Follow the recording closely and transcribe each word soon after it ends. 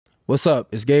What's up?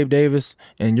 It's Gabe Davis,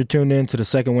 and you're tuned in to the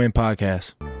Second Win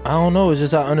podcast. I don't know. It's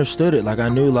just I understood it. Like, I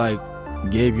knew, like,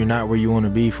 Gabe, you're not where you want to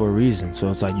be for a reason.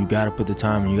 So it's like you got to put the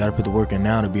time and you got to put the work in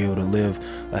now to be able to live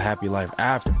a happy life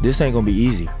after. This ain't going to be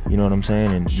easy. You know what I'm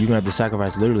saying? And you're going to have to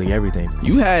sacrifice literally everything.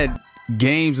 You had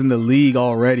games in the league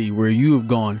already where you have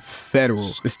gone federal.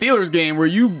 The Steelers game where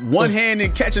you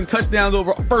one-handed catching touchdowns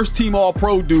over first-team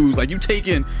all-pro dudes. Like, you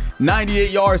taking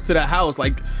 98 yards to the house.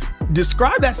 Like,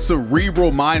 describe that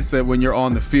cerebral mindset when you're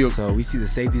on the field. So we see the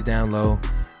safeties down low,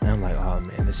 and I'm like, oh,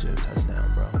 man, this shit a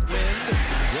touchdown, bro. Way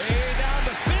down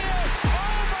the field.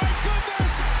 Oh, my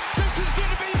goodness. This is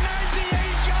going to be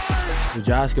 98 yards. So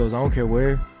Josh goes, I don't care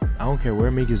where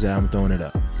Meek is at, I'm throwing it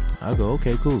up. I go,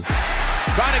 okay, cool.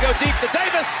 Trying to go deep to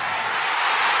Davis.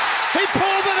 He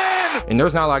pulled it in. And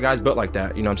there's not a lot of guys built like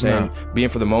that. You know what I'm saying? No. Being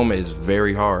for the moment is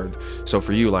very hard. So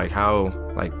for you, like, how,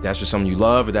 like, that's just something you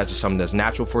love, or that's just something that's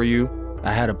natural for you?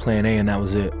 I had a plan A and that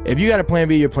was it. If you got a plan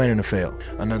B, you're planning to fail.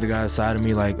 Another guy aside of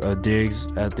me, like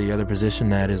Diggs at the other position,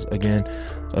 that is, again,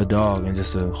 a dog and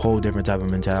just a whole different type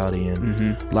of mentality. And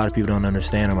a lot of people don't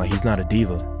understand him. Like, he's not a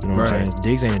diva. You know what I'm saying?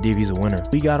 Diggs ain't a diva, he's a winner.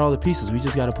 We got all the pieces. We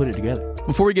just got to put it together.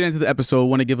 Before we get into the episode, I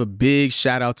want to give a big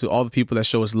shout out to all the people that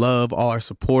show us love, all our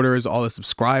supporters, all the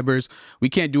subscribers. We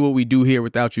can't do what we do here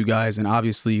without you guys. And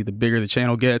obviously, the bigger the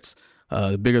channel gets,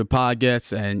 the bigger the pod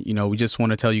gets. And, you know, we just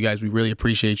want to tell you guys we really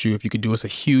appreciate you. If you could do us a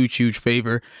huge, huge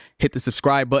favor, hit the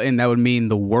subscribe button. That would mean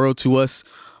the world to us.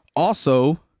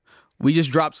 Also, we just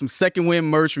dropped some Second Win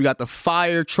merch. We got the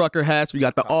fire trucker hats. We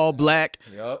got the all black.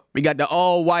 Yep. We got the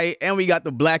all white, and we got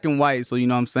the black and white. So, you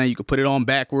know what I'm saying? You can put it on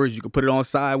backwards. You can put it on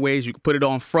sideways. You can put it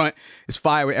on front. It's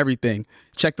fire with everything.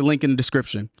 Check the link in the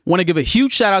description. Want to give a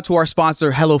huge shout out to our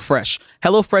sponsor, HelloFresh.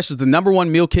 HelloFresh is the #1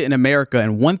 meal kit in America.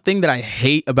 And one thing that I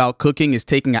hate about cooking is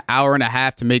taking an hour and a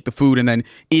half to make the food and then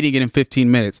eating it in 15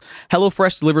 minutes.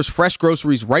 HelloFresh delivers fresh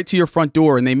groceries right to your front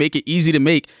door, and they make it easy to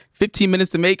make. 15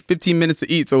 minutes to make, 15 minutes to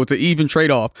eat. So it's an even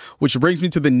trade-off, which brings me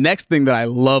to the next thing that I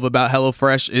love about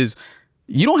HelloFresh is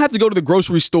you don't have to go to the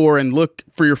grocery store and look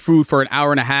for your food for an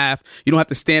hour and a half. You don't have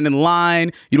to stand in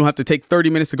line. You don't have to take 30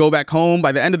 minutes to go back home.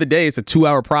 By the end of the day, it's a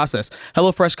 2-hour process.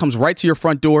 HelloFresh comes right to your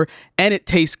front door, and it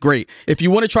tastes great. If you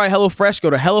want to try HelloFresh,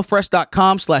 go to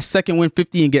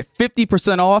HelloFresh.com/secondwin50 and get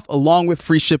 50% off along with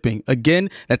free shipping. Again,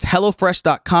 that's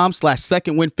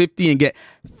HelloFresh.com/secondwin50 and get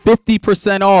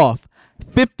 50% off.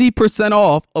 50%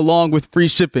 off along with free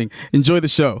shipping. Enjoy the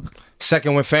show.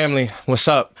 Second Win family, what's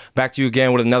up? Back to you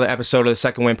again with another episode of the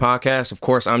Second Win podcast. Of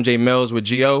course, I'm Jay Mills with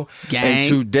Gio. Gang. And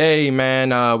today,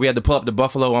 man, we had to pull up the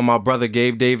Buffalo on my brother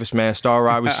Gabe Davis, man, star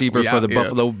wide receiver for the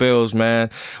Buffalo Bills, man.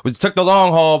 We took the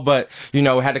long haul, but, you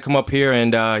know, had to come up here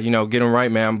and, you know, get him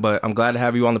right, man. But I'm glad to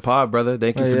have you on the pod, brother.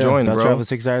 Thank you for joining, I'll bro. travel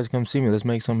 6 hours to come see me. Let's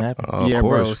make something happen. Yeah, of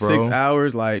course, bro. 6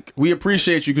 hours. Like, we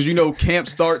appreciate you because, you know, camp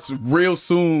starts real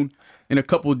soon in a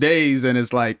couple days, and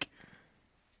it's like,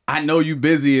 I know you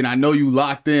busy and I know you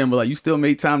locked in, but like you still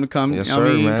made time to come. Yes, you know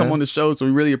what I mean, man. come on the show. So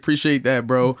we really appreciate that,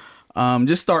 bro.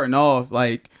 Just starting off,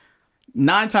 like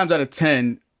 9 times out of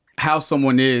 10, how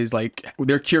someone is, like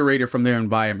they're curated from their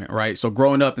environment, right? So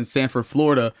growing up in Sanford,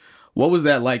 Florida, what was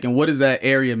that like, and what does that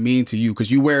area mean to you? Because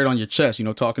you wear it on your chest. You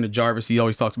know, talking to Jarvis, he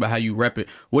always talks about how you rep it.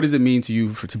 What does it mean to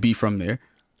you to be from there?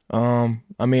 I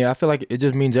mean, I feel like it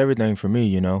just means everything for me,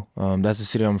 you know. That's the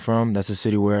city I'm from. That's the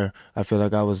city where I feel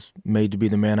like I was made to be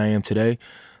the man I am today.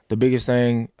 The biggest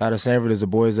thing out of Sanford is the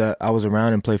boys that I was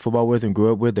around and played football with and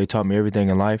grew up with. They taught me everything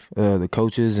in life, the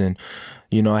coaches. And,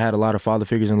 you know, I had a lot of father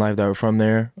figures in life that were from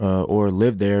there or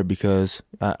lived there because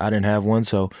I didn't have one.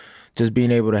 So just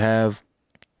being able to have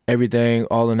everything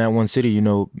all in that one city, you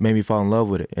know, made me fall in love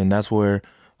with it. And that's where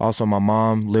also my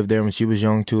mom lived there when she was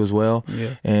young too as well.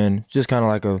 Yeah. And just kind of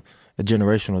like a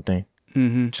generational thing.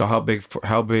 Mm-hmm. So how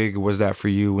big was that for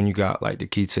you when you got like the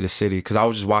key to the city? Because I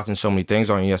was just watching so many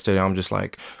things on you yesterday. I'm just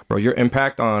like, bro, your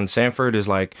impact on Sanford is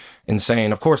like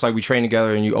insane. Of course, like we train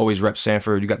together and you always rep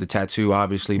Sanford. You got the tattoo,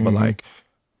 obviously, but like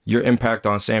your impact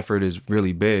on Sanford is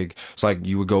really big. It's like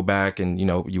you would go back and, you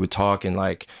know, you would talk and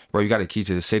like, bro, you got a key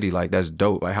to the city. Like that's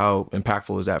dope. Like how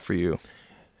impactful is that for you?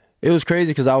 It was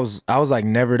crazy because I was like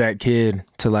never that kid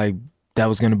to like that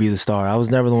was going to be the star. I was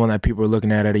never the one that people were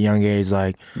looking at a young age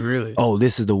like, really? Oh,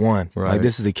 this is the one. Right. Like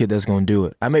this is the kid that's going to do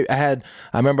it. I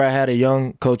remember I had a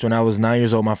young coach when I was 9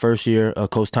 years old, my first year,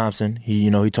 Coach Thompson. He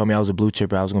told me I was a blue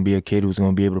chipper. I was going to be a kid who was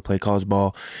going to be able to play college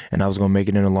ball and I was going to make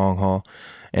it in the long haul.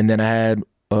 And then I had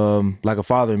like a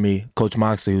father in me, Coach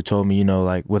Moxley, who told me, you know,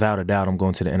 like without a doubt I'm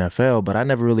going to the NFL, but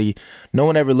no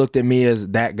one ever looked at me as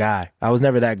that guy. I was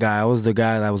never that guy. I was the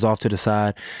guy that was off to the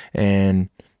side and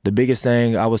the biggest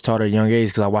thing I was taught at a young age,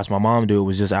 because I watched my mom do it,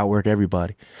 was just outwork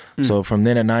everybody. So from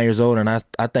then at 9 years old, and I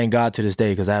thank God to this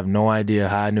day, because I have no idea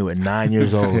how I knew at 9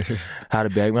 years old how to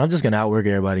be like, I'm just going to outwork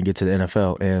everybody and get to the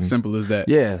NFL. And Simple as that.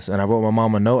 yes, and I wrote my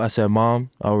mom a note. I said,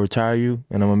 Mom, I'll retire you,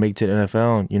 and I'm going to make it to the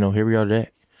NFL. And, here we are today.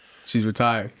 She's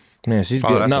retired. Man, she's Oh,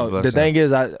 good. that's a No, the blessing. thing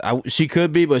is, she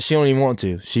could be, but she don't even want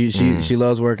to. She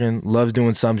loves working, loves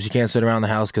doing something. She can't sit around the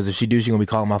house, because if she do, she's gonna be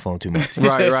calling my phone too much.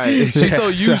 Right.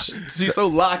 She's so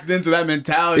locked into that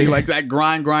mentality, like that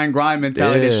grind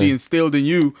mentality that Yeah. she instilled in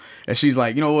you, and she's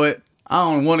like, you know what? I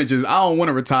don't want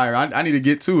to retire. I need to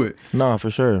get to it. No,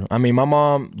 for sure. I mean, my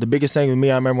mom, the biggest thing with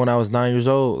me, I remember when I was 9 years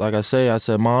old, like I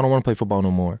said, Mom, I don't want to play football no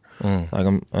more. Like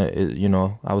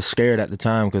I was scared at the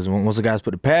time, because once the guys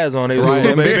put the pads on, they was a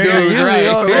little bit bigger than usual. Right.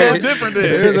 It's a Yeah. little different then.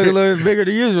 It was a little bit bigger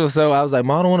than usual. So I was like,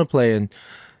 Mom, I don't want to play. And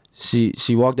she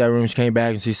walked that room. She came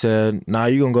back and she said, "Nah,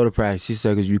 you gonna go to practice." She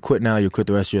said, "Because you quit now, you'll quit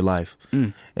the rest of your life."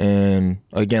 And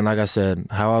again, like I said,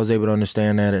 how I was able to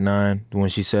understand that at 9, when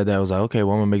she said that, I was like, okay,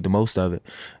 well, I'm gonna make the most of it.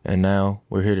 And now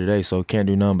we're here today, so can't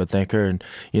do nothing but thank her. And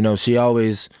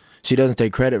she doesn't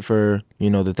take credit for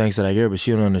the things that I hear, but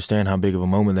she don't understand how big of a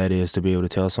moment that is to be able to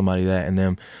tell somebody that, and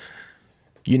then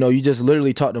you just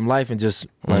literally taught them life in just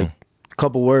like a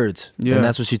couple words. Yeah. And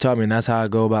that's what she taught me, and that's how I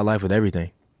go about life with everything.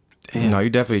 No, you're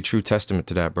definitely a true testament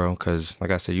to that, bro. Because,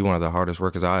 like I said, you're one of the hardest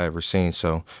workers I ever seen.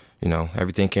 So,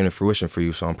 everything came to fruition for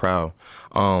you. So I'm proud.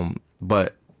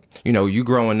 But, you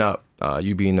growing up,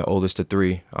 you being the oldest of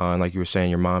 3, and like you were saying,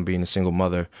 your mom being a single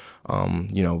mother.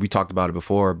 We talked about it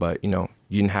before, but you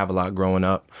didn't have a lot growing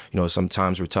up. Some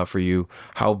times were tough for you.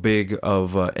 How big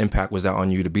of impact was that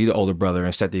on you to be the older brother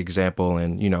and set the example,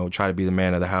 and try to be the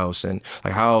man of the house? And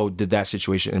like, how did that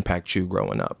situation impact you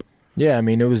growing up? Yeah, I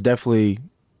mean, it was definitely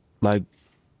like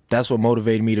that's what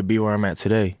motivated me to be where I'm at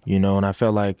today, and I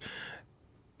felt like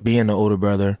being the older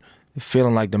brother,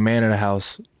 feeling like the man of the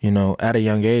house, at a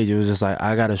young age, it was just like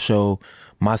I gotta show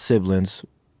my siblings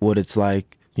what it's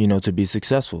like, to be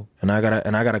successful, and I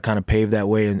gotta kind of pave that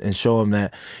way and show them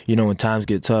that, when times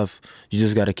get tough, you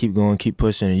just gotta keep going, keep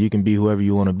pushing, and you can be whoever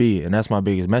you want to be. And that's my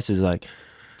biggest message, like,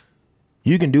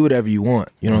 you can do whatever you want.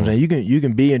 You know what I'm saying? You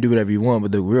can be and do whatever you want,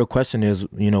 but the real question is,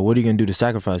 what are you gonna do to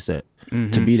sacrifice that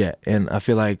to be that? And I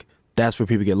feel like that's where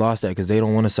people get lost at, because they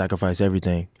don't want to sacrifice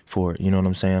everything for it. You know what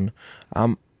I'm saying?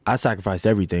 I sacrificed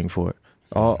everything for it.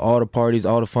 All the parties,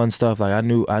 all the fun stuff. Like I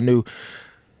knew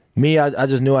me. I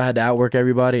just knew I had to outwork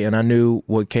everybody, and I knew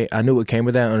what came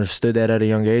with that. Understood that at a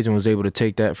young age, and was able to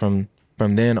take that from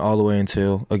then all the way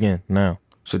until again now.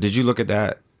 So did you look at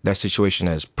that situation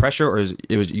as pressure, or you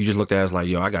just looked at it as like,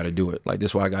 yo, I got to do it. Like,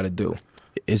 this is what I got to do.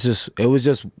 It was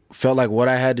just felt like what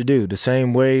I had to do. The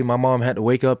same way my mom had to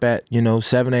wake up at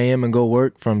 7 a.m. and go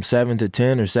work from 7 to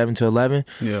 10 or 7 to 11.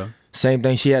 Yeah. Same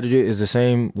thing she had to do is the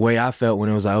same way I felt when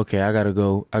it was like, okay, I gotta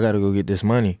go get this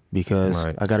money, because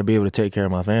Right. I gotta be able to take care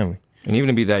of my family. And even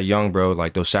to be that young, bro,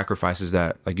 like those sacrifices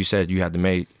that, like you said, you had to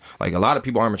make. Like, a lot of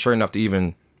people aren't mature enough to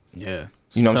even, Yeah.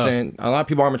 you know what I'm saying? A lot of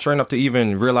people aren't mature enough to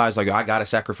even realize, like, I got to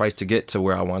sacrifice to get to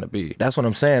where I want to be. That's what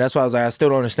I'm saying. That's why I was like, I still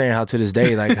don't understand how to this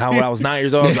day, like how when I was 9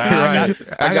 years old, I was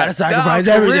like, I gotta sacrifice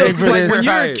Nah, for everything real. for Like, this. when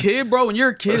you're a Right. kid, bro,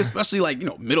 especially like,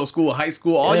 middle school, high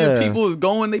school, all your Yeah. people is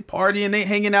going, they partying, they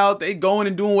hanging out, they going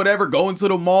and doing whatever, going to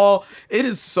the mall. It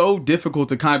is so difficult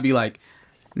to kind of be like,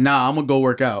 nah, I'm gonna go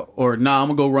work out, or nah, I'm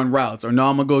gonna go run routes, or nah,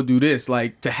 I'm gonna go do this.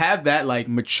 Like, to have that like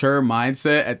mature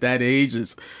mindset at that age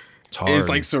is hard. it's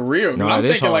like surreal. No, I'm it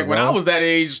is thinking hard, like when bro. I was that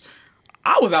age,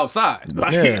 I was outside.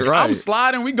 Like, Yeah, I'm right.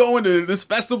 sliding, we going to this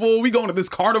festival, we going to this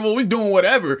carnival, we doing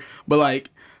whatever. But like,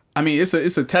 I mean, it's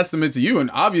a testament to you, and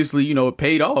obviously, it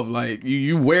paid off. Like,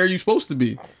 you where you supposed to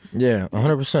be. Yeah,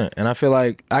 100%. And I feel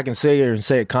like I can say it and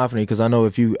say it confidently, because I know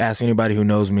if you ask anybody who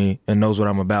knows me and knows what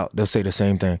I'm about, they'll say the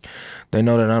same thing. They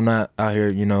know that I'm not out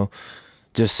here,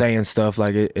 just saying stuff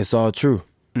like it's all true.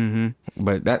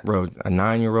 But that, bro, a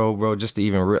 9-year-old, bro, just to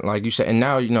even, like you said, and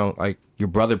now, like, your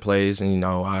brother plays, and,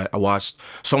 I watched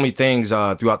so many things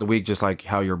throughout the week, just like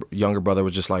how your younger brother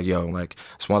was just like, yo, like,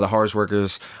 it's one of the hardest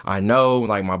workers I know.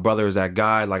 Like, my brother is that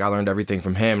guy. Like, I learned everything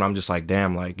from him. And I'm just like,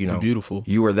 damn, like, beautiful.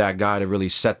 You were that guy to really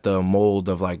set the mold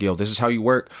of like, yo, this is how you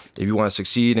work. If you want to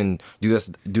succeed and do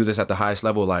this at the highest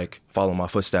level, like, follow my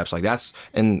footsteps. Like,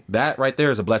 that right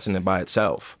there is a blessing by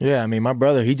itself. Yeah, I mean, my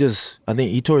brother, I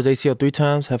think he tore his ACL 3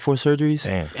 times, had 4 surgeries.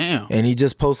 Damn. And he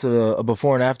just posted a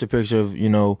before and after picture of,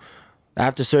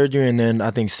 after surgery, and then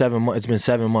I think 7 months. It's been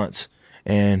 7 months,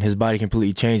 and his body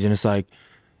completely changed. And it's like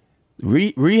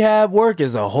rehab work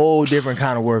is a whole different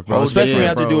kind of work, bro. Whole Especially when you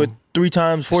have different, to do bro. it 3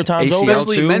 times, 4 times ACL over.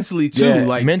 Especially too? mentally too. Yeah,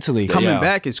 like mentally. coming Yeah.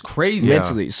 back is crazy.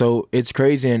 Mentally. So it's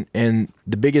crazy. And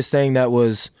the biggest thing that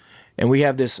was, And we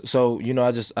have this. So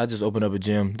I just opened up a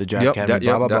gym, the Draft Academy.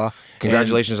 Blah blah blah.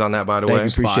 Congratulations on that, by the Thank way. you,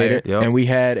 appreciate it. Yep. And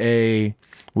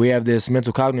we have this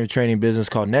mental cognitive training business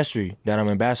called Nestry that I'm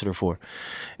ambassador for,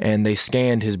 and they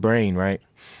scanned his brain, right?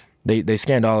 They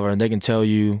scanned all of it, and they can tell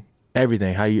you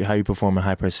everything, how you perform in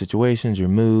high pressure situations, your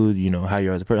mood, how you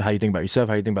are as a person, how you think about yourself,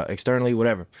 how you think about externally,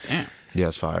 whatever. Damn. Yeah,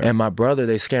 it's fire. And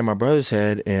they scanned my brother's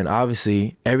head, and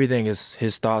obviously everything is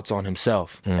his thoughts on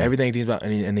himself. Everything he's about,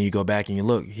 and then you go back and you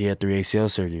look, he had 3 ACL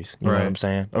surgeries. You know what I'm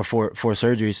saying? Or four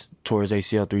surgeries, tore his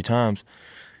ACL 3 times.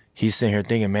 He's sitting here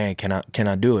thinking, man, can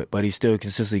I do it? But he's still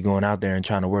consistently going out there and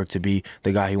trying to work to be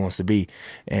the guy he wants to be.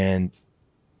 And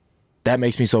that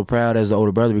makes me so proud as the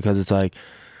older brother, because it's like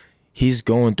he's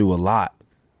going through a lot,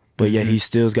 but yet he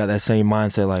still's got that same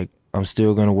mindset, like, I'm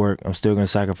still going to work, I'm still going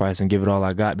to sacrifice and give it all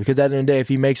I got. Because at the end of the day, if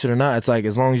he makes it or not, it's like,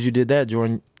 as long as you did that,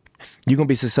 Jordan, you're going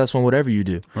to be successful in whatever you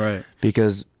do. Right.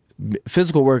 Because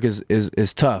physical work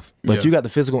is tough, but you got the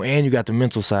physical and you got the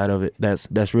mental side of it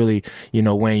that's really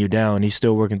weighing you down. He's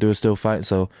still working through it, still fighting.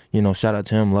 So shout out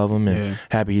to him, love him, and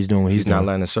happy he's doing what he's doing. Not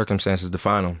letting the circumstances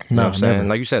define him. You know what I'm saying? Never.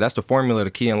 Like you said, that's the formula,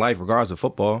 the key in life, regardless of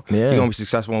football. Yeah. He's gonna be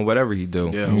successful in whatever he do.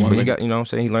 Yeah. But he got, what I'm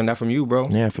saying, he learned that from you, bro.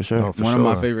 Yeah, for sure. One of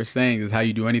my favorite sayings is, how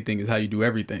you do anything is how you do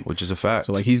everything. Which is a fact.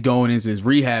 So like, he's going into his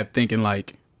rehab thinking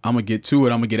like, I'm gonna get to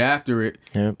it, I'm gonna get after it.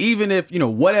 Yep. Even if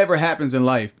whatever happens in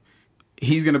life,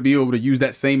 he's going to be able to use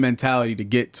that same mentality to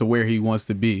get to where he wants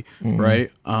to be, right?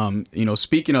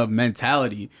 Speaking of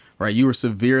mentality, right, you were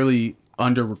severely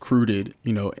under-recruited,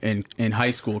 in high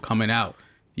school coming out.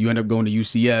 You end up going to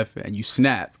UCF and you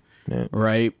snap,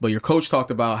 right? But your coach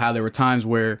talked about how there were times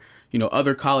where,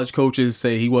 other college coaches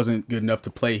say he wasn't good enough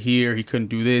to play here, he couldn't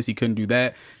do this, he couldn't do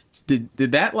that. Did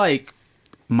that, like,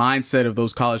 mindset of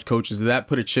those college coaches, did that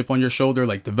put a chip on your shoulder,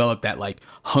 like develop that like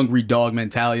hungry dog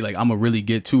mentality, like I'm gonna really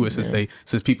get to it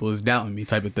since people is doubting me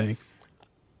type of thing?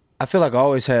 I feel like I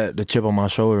always had the chip on my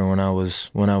shoulder when I was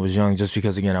young, just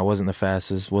because, again, I wasn't the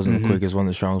fastest, wasn't the quickest, wasn't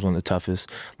the strongest, wasn't the toughest.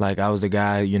 Like, I was the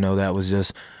guy, that was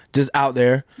just out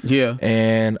there. Yeah.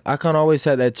 And I kind of always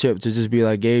had that chip to just be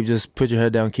like, Gabe, just put your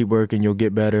head down, keep working, you'll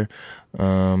get better,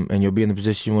 and you'll be in the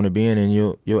position you want to be in, and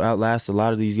you'll outlast a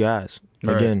lot of these guys.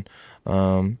 Right. Again,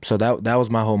 so that was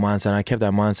my whole mindset. I kept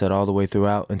that mindset all the way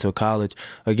throughout until college.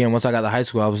 Again, once I got to high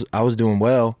school, I was doing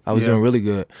well. I was doing really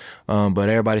good. But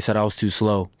everybody said I was too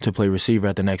slow to play receiver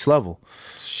at the next level.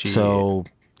 Shit. So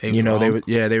they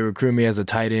recruited me as a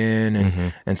tight end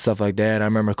and stuff like that. I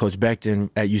remember Coach Beckton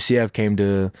at UCF came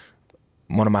to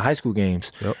one of my high school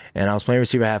games, and I was playing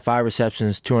receiver. I had 5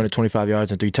 receptions, 225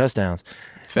 yards, and 3 touchdowns.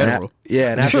 Federal.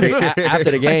 And after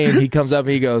the game, he comes up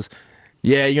and he goes,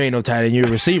 yeah, you ain't no tight end, you're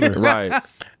a receiver. Right.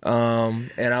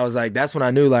 And I was like, that's when I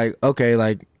knew, like, okay,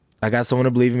 like, I got someone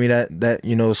to believe in me that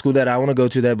the school that I want to go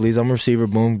to that believes I'm a receiver.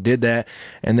 Boom, did that.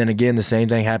 And then again, the same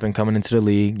thing happened coming into the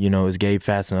league. Is Gabe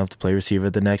fast enough to play receiver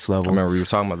at the next level? I remember you were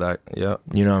talking about that. Yeah.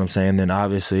 You know what I'm saying? Then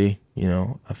obviously,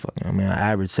 I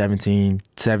averaged 17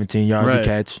 yards a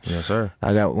catch. Yes, sir.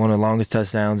 I got one of the longest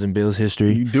touchdowns in Bills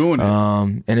history. You doing it.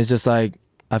 And it's just like,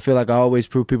 I feel like I always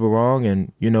prove people wrong,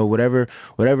 and whatever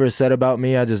is said about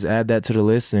me, I just add that to the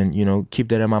list, and keep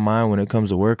that in my mind when it comes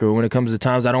to work, or when it comes to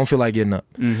times I don't feel like getting up,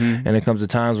 and it comes to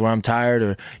times where I'm tired,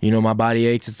 or my body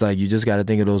aches. It's like, you just got to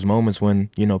think of those moments when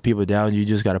people down. You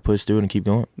just got to push through it and keep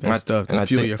going. That stuff can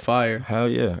fuel your fire. Hell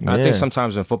yeah. I think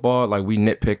sometimes in football, like, we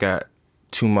nitpick at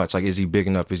too much. Like, is he big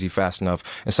enough? Is he fast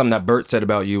enough? And something that Bert said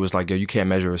about you was like, yo, you can't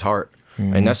measure his heart.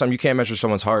 And that's something, you can't measure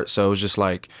someone's heart. So it's just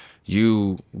like,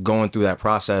 you going through that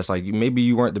process, like, maybe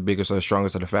you weren't the biggest or the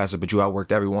strongest or the fastest, but you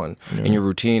outworked everyone. And your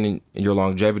routine and your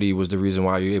longevity was the reason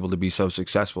why you're able to be so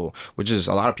successful, which is,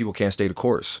 a lot of people can't stay the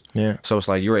course. Yeah. So it's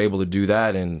like, you're able to do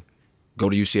that and go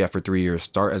to UCF for 3 years,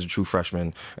 start as a true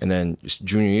freshman, and then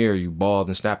junior year you balled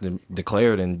and snapped and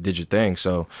declared and did your thing.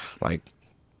 So, like,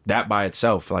 that by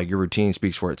itself, like, your routine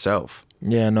speaks for itself.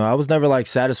 Yeah, no, I was never, like,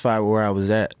 satisfied with where I was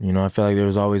at. I feel like there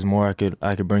was always more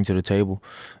I could bring to the table,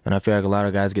 and I feel like a lot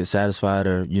of guys get satisfied,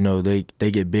 or they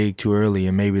get big too early,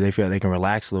 and maybe they feel like they can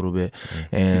relax a little bit,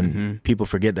 and people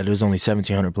forget that there's only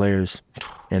 1,700 players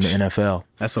in the NFL.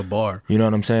 That's a bar. You know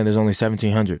what I'm saying? There's only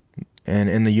 1,700, and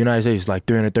in the United States, it's like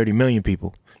 330 million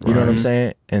people. You know what I'm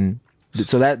saying? And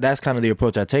so that's kind of the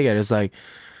approach I take at it. It's like,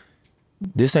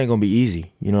 this ain't gonna be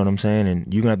easy. You know what I'm saying?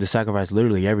 And you're gonna have to sacrifice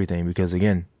literally everything, because,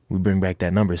 again, we bring back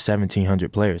that number,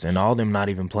 1,700 players, and all of them not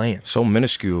even playing. So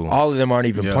minuscule. All of them aren't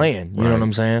even playing. You know what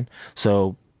I'm saying?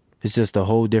 So it's just a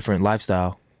whole different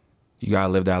lifestyle. You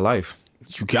gotta live that life.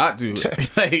 You got to.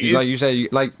 Like you said, you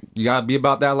gotta be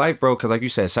about that life, bro. Because like you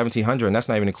said, 1,700, and that's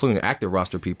not even including active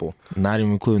roster people. Not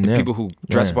even including them. People who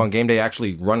dress up on game day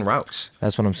actually run routes.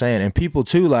 That's what I'm saying. And people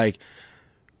too, like,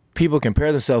 people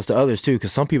compare themselves to others too,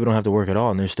 because some people don't have to work at all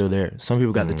and they're still there. Some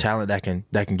people got the talent that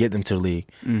can get them to the league.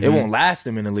 It won't last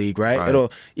them in the league, right?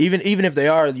 It'll even if they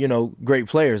are, you know, great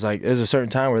players, like there's a certain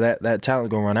time where that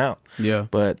talent gonna run out. Yeah.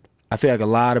 But I feel like a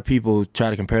lot of people try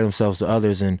to compare themselves to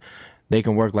others and they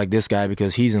can work like this guy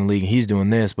because he's in the league and he's doing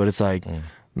this, but it's like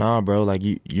nah, bro, like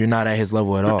you're not at his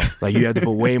level at all. Like you have to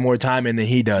put way more time in than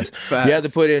he does. Facts. You have to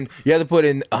put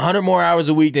in 100 more hours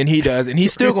a week than he does, and he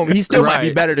still might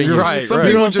be better than you. Right, Some right.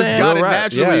 people You know what just I'm got saying? it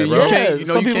naturally. Yeah, and bro. you can't, you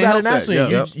know, some you people can't got it help that.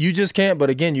 naturally. Yeah. You just can't. But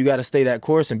again, you got to stay that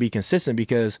course and be consistent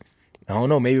because I don't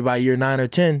know, maybe by year 9 or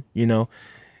 10, you know,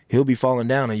 he'll be falling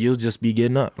down and you'll just be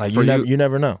getting up. Like you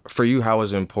never know. For you, how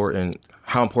important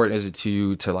is it to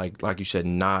you to like you said,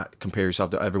 not compare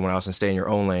yourself to everyone else and stay in your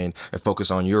own lane and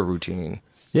focus on your routine?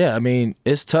 Yeah, I mean,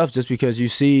 it's tough just because you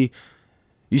see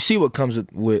what comes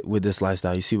with this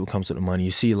lifestyle. You see what comes with the money.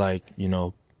 You see, like, you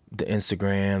know, the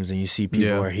Instagrams, and you see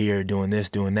people are here doing this,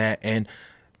 doing that, and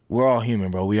we're all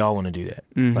human, bro. We all want to do that.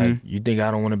 Like, you think I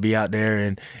don't want to be out there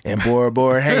and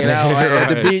bored hanging out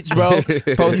at the beach, bro,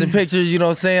 posting pictures, you know what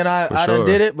I'm saying? I done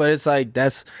did it, but it's like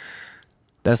that's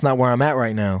not where I'm at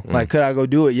right now. Like, could I go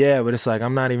do it? Yeah, but it's like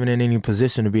I'm not even in any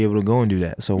position to be able to go and do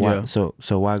that. So why? So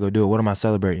why go do it? What am I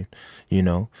celebrating? You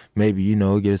know, maybe, you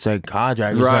know, get a second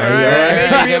contract or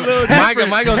something.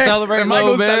 Mike gonna celebrate a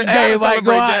little bit. Hey, Mike,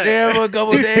 go out there for a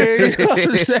couple days.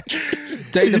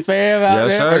 Take the fam out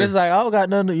there. But it's like I don't got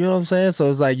nothing. You know what I'm saying? So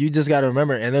it's like you just got to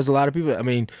remember. And there's a lot of people. I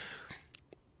mean,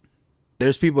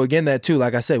 there's people again that too.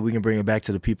 Like I said, we can bring it back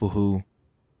to the people who.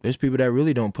 There's people that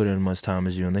really don't put in as much time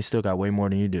as you, and they still got way more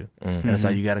than you do. And it's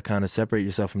like you got to kind of separate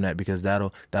yourself from that because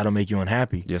that'll make you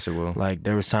unhappy. Yes, it will. Like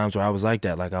there was times where I was like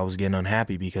that, like I was getting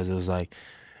unhappy because it was like,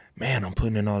 man, I'm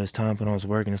putting in all this time, putting all this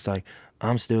work, and it's like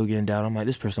I'm still getting down. I'm like,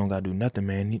 this person don't got to do nothing,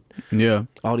 man.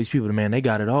 All these people, man, they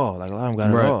got it all. Like a lot of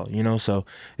them got it all, you know. So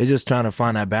it's just trying to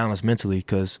find that balance mentally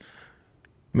because.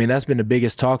 I mean, that's been the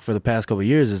biggest talk for the past couple of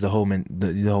years is the whole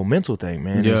mental thing,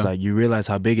 man. It's like you realize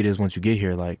how big it is once you get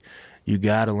here. Like you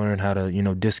got to learn how to, you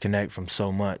know, disconnect from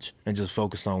so much and just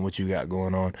focus on what you got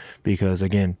going on. Because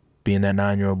again, being that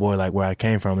 9-year-old boy, like where I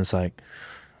came from, it's like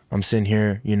I'm sitting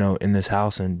here, you know, in this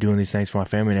house and doing these things for my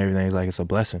family and everything. It's like it's a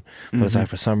blessing, but it's like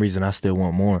for some reason I still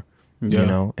want more, you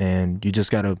know. And you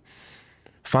just got to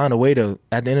find a way to,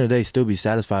 at the end of the day, still be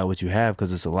satisfied with what you have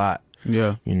because it's a lot.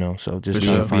 Yeah. You know, so just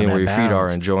being where your balance. feet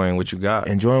are, enjoying what you got.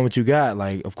 Enjoying what you got.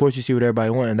 Like, of course you see what everybody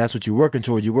wants, and that's what you're working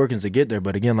towards. You're working to get there.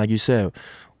 But again, like you said,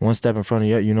 one step in front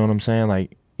of you know what I'm saying?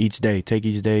 Like each day, take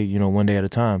each day, you know, one day at a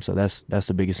time. So that's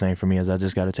the biggest thing for me is I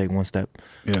just got to take one step.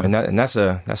 Yeah. And that's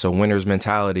a winner's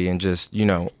mentality. And just, you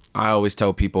know, I always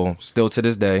tell people still to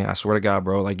this day, I swear to God,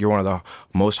 bro, like you're one of the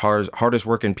most hardest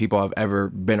working people I've ever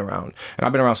been around. And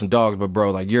I've been around some dogs, but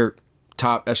bro, like you're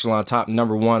top echelon, top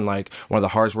number one, like one of the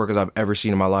hardest workers I've ever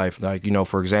seen in my life. Like, you know,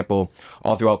 for example,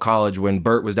 all throughout college, when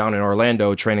Bert was down in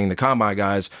Orlando training the combine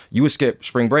guys, you would skip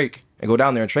spring break and go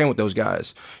down there and train with those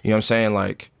guys. You know what I'm saying?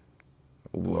 Like,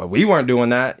 we weren't doing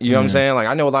that. You know what I'm saying? Like,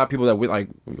 I know a lot of people that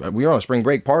we were on spring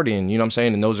break partying, you know what I'm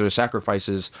saying? And those are the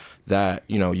sacrifices that,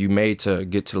 you know, you made to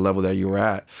get to the level that you were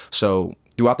at. So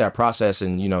throughout that process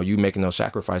and, you know, you making those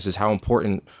sacrifices, how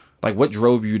important, like what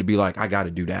drove you to be like, I got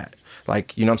to do that?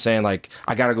 Like, you know what I'm saying? Like,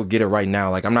 I got to go get it right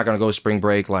now. Like, I'm not going to go spring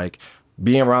break. Like,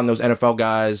 being around those NFL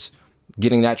guys,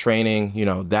 getting that training, you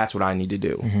know, that's what I need to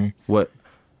do. What?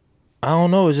 I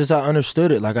don't know. It's just I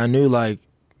understood it. Like, I knew, like,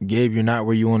 Gabe, you're not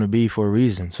where you want to be for a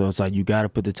reason. So it's like you got to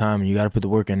put the time and you got to put the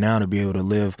work in now to be able to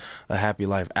live a happy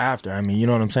life after. I mean, you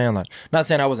know what I'm saying? Like, not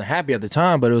saying I wasn't happy at the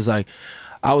time, but it was like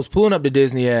I was pulling up to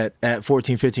Disney at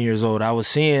 14, 15 years old. I was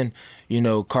seeing, you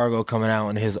know, Cargo coming out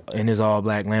in his all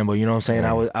black Lambo. You know what I'm saying?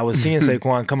 I was seeing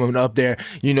Saquon coming up there,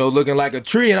 you know, looking like a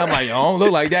tree, and I'm like, yo, I don't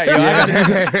look like that. Yo,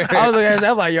 I was looking at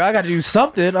I'm like, yo, I got to do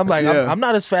something. I'm like, I'm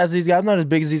not as fast as these guys. I'm not as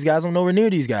big as these guys. I'm nowhere near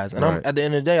these guys. And I'm, at the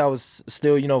end of the day, I was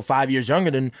still, you know, 5 years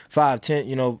younger than 5, 10,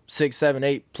 you know, 6, 7,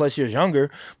 8 plus years younger.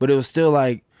 But it was still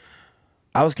like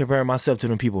I was comparing myself to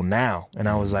them people now, and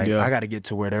I was like, I got to get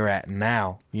to where they're at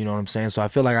now. You know what I'm saying? So I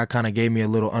feel like I kind of gave me a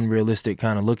little unrealistic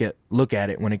kind of look at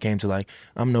it when it came to like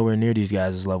I'm nowhere near these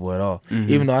guys' level at all.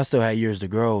 Even though I still had years to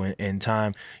grow and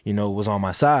time, you know, was on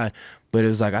my side, but it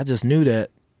was like I just knew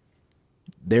that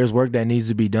there's work that needs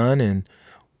to be done, and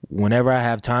whenever I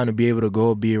have time to be able to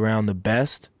go be around the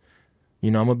best,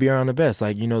 you know, I'm gonna be around the best.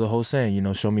 Like, you know, the whole saying, you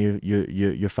know, show me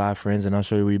your 5 friends and I'll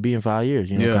show you where you'll be in 5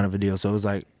 years, you know, kind of a deal. So it was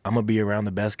like, I'm gonna be around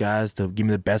the best guys to give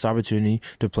me the best opportunity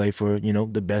to play for, you know,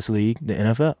 the best league, the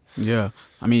NFL. Yeah.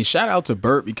 I mean, shout out to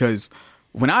Bert, because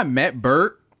when I met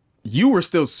Bert, you were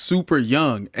still super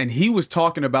young and he was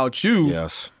talking about you.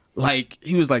 Yes. like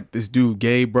he was like, this dude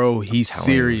Gabe, bro, he's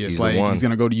serious. he's the Like one. he's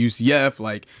gonna go to UCF.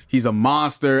 Like he's a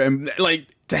monster. And like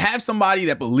to have somebody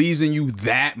that believes in you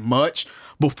that much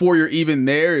before you're even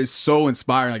there is so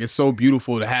inspiring. Like it's so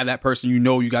beautiful to have that person.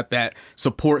 You got that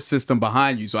support system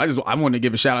behind you. So I wanted to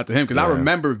give a shout out to him because I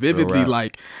remember vividly,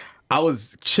 like I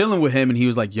was chilling with him and he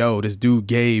was like, yo, this dude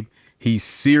Gabe, he's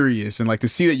serious. And like to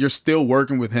see that you're still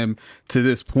working with him to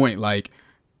this point, like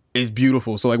is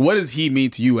beautiful. So like what does he mean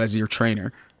to you as your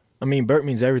trainer? I mean, Bert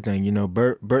means everything. You know,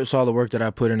 Bert saw the work that I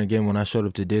put in again when I showed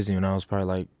up to Disney when I was probably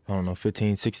like, I don't know,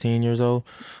 15, 16 years old.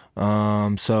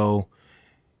 So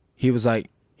he was like,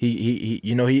 he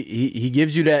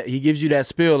gives you that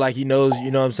spiel like he knows,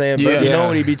 you know what I'm saying? But you know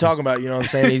what he be talking about, you know what I'm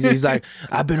saying? He's like,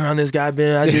 I've been around this guy, I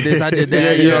did this, I did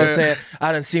that, you know what I'm saying?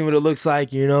 I done seen what it looks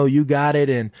like, you know, you got it.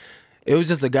 And it was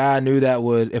just a guy I knew that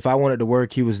would, if I wanted to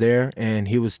work, he was there, and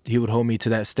he would hold me to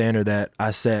that standard that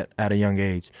I set at a young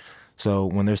age. So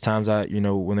when there was times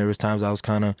I was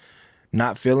kind of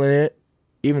not feeling it,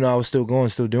 even though I was still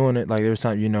doing it, like there was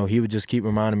times, you know, he would just keep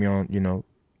reminding me on, you know,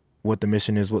 what the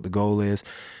mission is, what the goal is.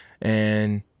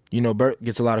 And, you know, Bert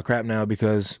gets a lot of crap now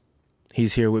because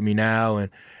he's here with me now, and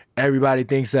everybody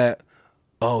thinks that,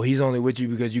 oh, he's only with you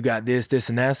because you got this,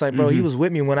 and that. It's like, bro, he was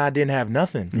with me when I didn't have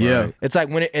nothing. Yeah. Right? It's like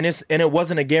it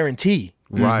wasn't a guarantee.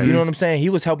 Right. You know what I'm saying? He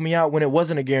was helping me out when it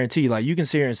wasn't a guarantee. Like you can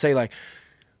sit here and say like,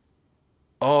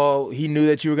 oh, he knew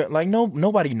that you were gonna, like, no,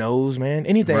 nobody knows, man.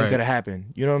 Anything could have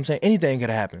happened. You know what I'm saying? Anything could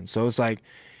have happened. So it's like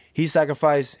he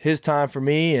sacrificed his time for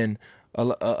me and a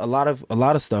lot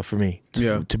of stuff for me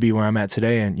to be where I'm at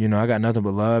today. And you know, I got nothing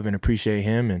but love and appreciate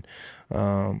him.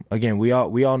 And again, we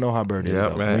all know how Bird is.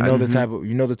 Yeah, man. We know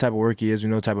the type of work he is. We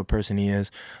know the type of person he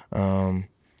is,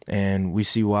 and we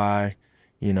see why,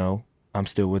 you know, I'm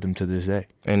still with him to this day.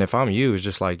 And if I'm you, it's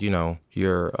just like, you know,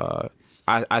 you're.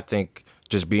 I think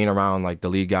just being around like the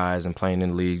league guys and playing in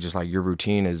the league, just like your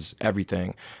routine is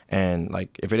everything. And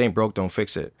like if it ain't broke, don't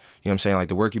fix it. You know what I'm saying? Like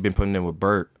the work you've been putting in with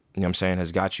Bert, you know what I'm saying,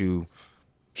 has got you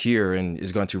here and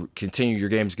is going to continue, your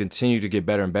games continue to get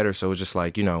better and better. So it's just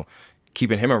like, you know,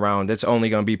 keeping him around, that's only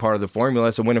going to be part of the formula.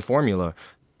 It's a winning formula.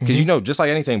 Because, you know, just like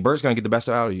anything, Bert's going to get the best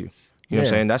out of you. You know what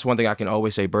I'm saying? That's one thing I can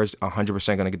always say. Bert's 100%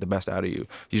 going to get the best out of you.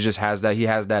 He just has that. He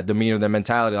has that demeanor, that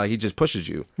mentality. Like he just pushes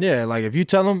you. Yeah, like if you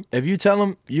tell him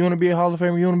you want to be a Hall of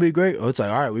Famer, you want to be great. Oh, it's like,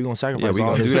 all right, we're gonna sacrifice we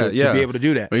all gonna this do that, to be able to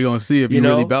do that. We're gonna see if you're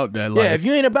really about that life. Yeah, if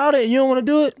you ain't about it and you don't want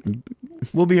to do it,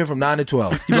 we'll be here from 9 to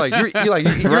 12. You're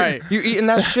right. You eating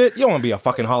that shit? You don't want to be a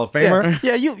fucking Hall of Famer.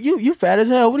 Yeah, you fat as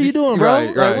hell. What are you doing, bro? Right,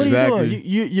 like, right, what exactly. are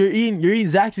you doing? You're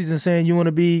eating Zaxby's and saying you want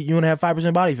to have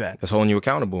 5% body fat. That's holding you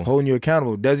accountable. Holding you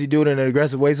accountable. Does he do it in an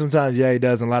aggressive way sometimes? Yeah, he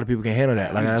does, and a lot of people can handle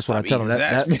that. Like that's what I tell him.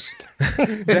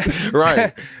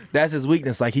 Right. That's his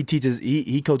weakness. Like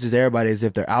he coaches everybody as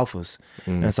if they're alphas.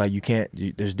 And it's like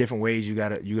there's different ways you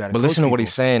gotta. But listen to what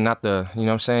he's saying, not the, you know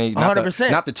what I'm saying?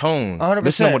 100%. Not the tone. 100%.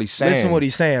 Listen to what he's saying. Listen to what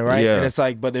he's saying, right? Yeah. And it's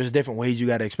like, but there's different ways you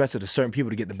gotta express it to certain people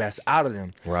to get the best out of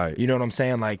them. Right. You know what I'm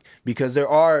saying? Like because there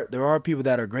are people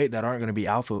that are great that aren't gonna be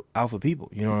alpha people.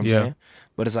 You know what I'm saying?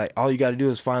 But it's like all you gotta do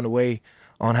is find a way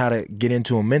on how to get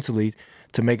into them mentally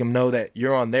to make them know that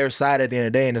you're on their side at the end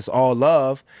of the day and it's all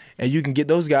love, and you can get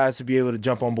those guys to be able to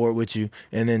jump on board with you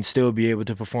and then still be able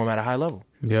to perform at a high level.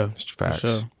 Yeah, It's facts.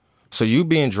 sure. So you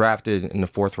being drafted in the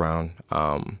 4th round,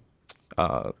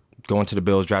 going to the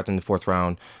Bills, drafted in the 4th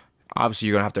round, obviously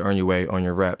you're going to have to earn your way on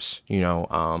your reps, you know,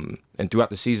 and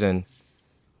throughout the season,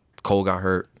 Cole got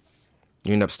hurt.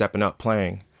 You end up stepping up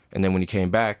playing. And then when you came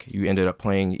back, you ended up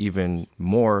playing even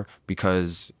more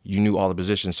because you knew all the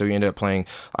positions. So you ended up playing,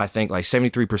 I think, like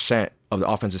 73% of the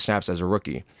offensive snaps as a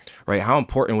rookie, right? How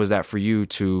important was that for you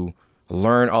to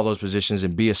learn all those positions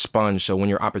and be a sponge so when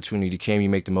your opportunity came, you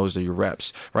make the most of your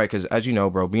reps, right? Because as you know,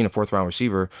 bro, being a 4th-round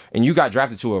receiver, and you got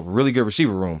drafted to a really good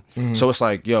receiver room. So it's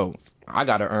like, yo, I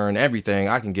got to earn everything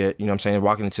I can get, you know what I'm saying,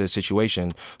 walking into a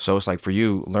situation. So it's like for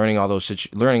you, learning all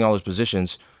those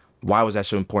positions, why was that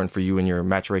so important for you in your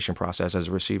maturation process as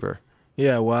a receiver?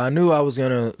 Yeah, well, I knew I was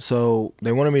so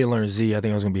they wanted me to learn Z. I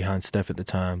think I was going to be behind Steph at the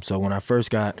time. So when I first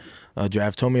got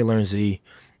drafted, told me to learn Z.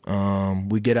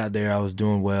 We get out there, I was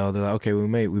doing well. They're like, okay, we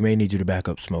may need you to back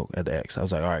up Smoke at the X. I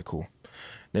was like, all right, cool.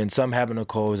 Then something happened to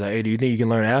Cole. He was like, hey, do you think you can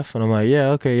learn F? And I'm like, yeah,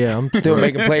 okay, yeah. I'm still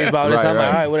making plays about this. I'm like,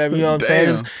 all right, whatever, you know what I'm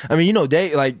saying? I mean, you know,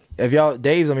 Dave, like,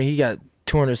 Dave's, I mean, he got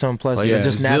 200 something plus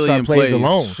just NASCAR plays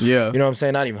alone. Yeah. You know what I'm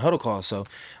saying? Not even huddle calls. So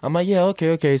I'm like, yeah,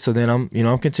 okay. So then I'm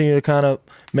continuing to kind of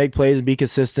make plays and be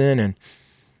consistent. And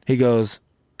he goes,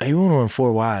 hey, you want to run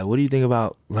 4 wide. What do you think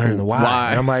about learning the wide? Why?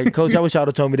 And I'm like, Coach, I wish y'all would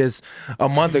have told me this a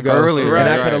month ago. Earlier, and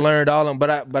I right. could have learned all of them.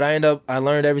 But I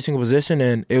learned every single position,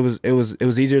 and it was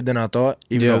easier than I thought.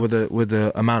 Even Yeah. though with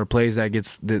the amount of plays that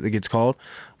gets called,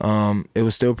 it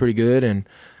was still pretty good. And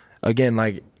again,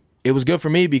 like, it was good for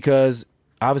me because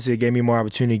obviously it gave me more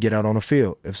opportunity to get out on the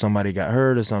field. If somebody got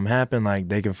hurt or something happened, like,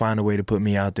 they can find a way to put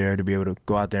me out there to be able to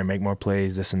go out there and make more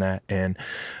plays, this and that. And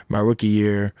my rookie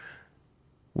year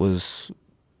was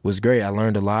great. I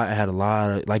learned a lot. I had a lot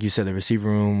of, like you said, the receiver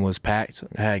room was packed.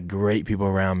 I had great people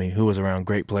around me who was around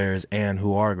great players and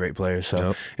who are great players. So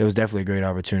Yep. it was definitely a great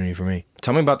opportunity for me.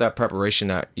 Tell me about that preparation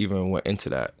that even went into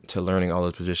that, to learning all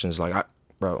those positions. Like,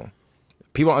 bro,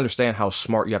 people don't understand how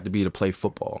smart you have to be to play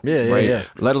football. Yeah, yeah, right? yeah.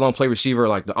 Let alone play receiver,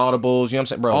 like the audibles. You know what I'm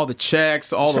saying, bro? All the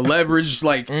checks, all the leverage,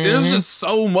 like there's just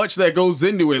so much that goes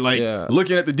into it. Like Yeah.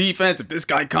 looking at the defense, if this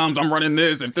guy comes, I'm running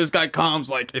this. If this guy comes,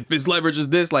 like if his leverage is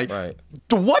this, like Right.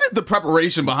 what is the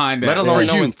preparation behind that? Let alone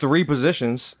for knowing you? 3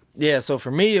 positions. Yeah, so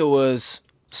for me it was,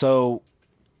 so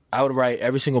I would write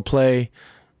every single play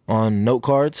on note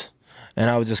cards, and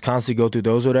I would just constantly go through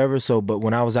those or whatever. So, but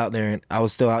when I was out there, and I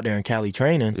was still out there in Cali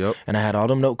training, Yep. and I had all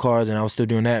them note cards, and I was still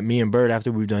doing that. Me and Bird,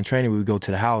 after we were done training, we would go to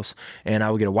the house, and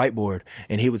I would get a whiteboard,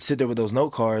 and he would sit there with those note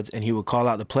cards, and he would call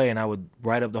out the play, and I would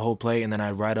write up the whole play, and then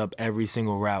I'd write up every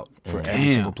single route for every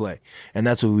Damn. single play, and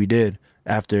that's what we did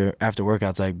after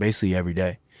workouts, like basically every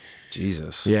day.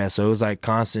 Jesus. Yeah, so it was like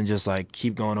constant, just like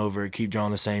keep going over it, keep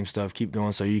drawing the same stuff, keep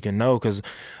going so you can know. Because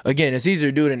again, it's easier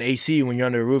to do it in AC when you're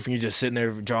under a roof and you're just sitting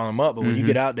there drawing them up. But when you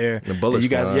get out there, The bullets and you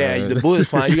guys, flying. yeah, the bullets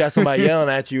flying. You got somebody yelling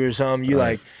at you or something. You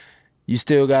like, you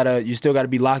still gotta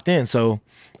be locked in. So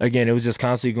again, it was just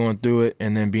constantly going through it,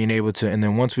 and then being able to, and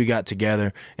then once we got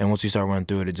together and once we started running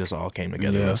through it, it just all came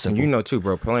together. Yeah. Real And simple. you know too,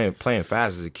 bro, playing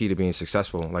fast is the key to being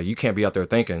successful. Like, you can't be out there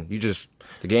thinking.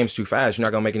 The game's too fast. You're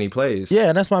not gonna make any plays. Yeah,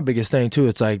 and that's my biggest thing too.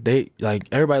 It's like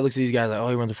everybody looks at these guys like, oh,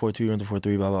 he runs a 4.2, he runs a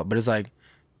 4.3, blah blah. But it's like,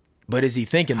 but is he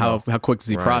thinking though? How quick does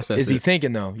he Right. process Is he it?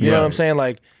 thinking though? You know what I'm saying?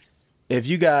 Like, if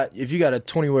you got a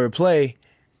 20-word play,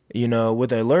 you know,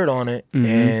 with an alert on it,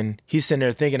 and he's sitting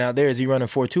there thinking out there, is he running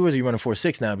 4.2 or is he running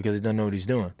 4.6 now because he doesn't know what he's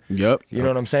doing? Yep. You know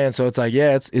what I'm saying? So it's like,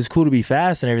 yeah, it's cool to be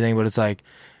fast and everything, but it's like,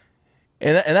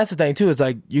 and that's the thing too. It's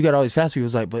like you got all these fast people.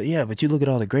 It's like, but you look at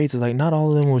all the greats. It's like not all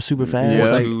of them were super fast.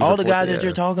 Yeah. Like, Twos all or the guys fours, that yeah.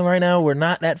 you're talking right now were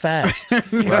not that fast. And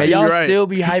y'all You're right. still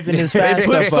be hyping this fast They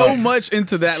put stuff so up. much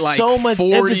into that, like So much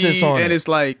 40, emphasis on and it. it's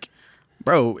like,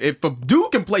 bro, if a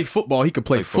dude can play football, he can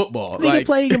play football. He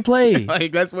can play.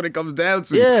 Like that's what it comes down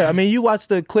to. Yeah, I mean, you watch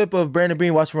the clip of Brandon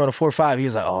Bean watching him run a 4.5. He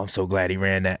was like, "Oh, I'm so glad he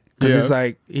ran that." Because Yeah. it's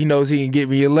like he knows he can get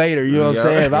me later. You know what Yeah, I'm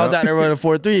saying? If I was yeah. out there running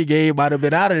 4.3, Gabe might have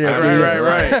been out of there.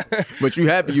 Right. But you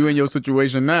happy you in your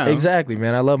situation now. Exactly,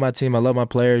 man. I love my team. I love my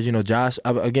players. You know, Josh.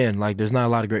 Again, like, there's not a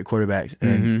lot of great quarterbacks,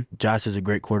 and Josh is a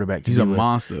great quarterback. He's a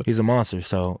monster. He's a monster.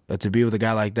 So to be with a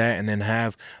guy like that, and then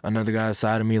have another guy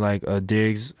aside of me like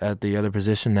Diggs at the other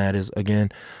position, that is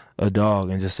again a dog,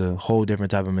 and just a whole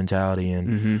different type of mentality.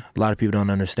 And a lot of people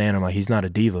don't understand him. Like, he's not a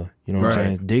diva. You know what I'm Right.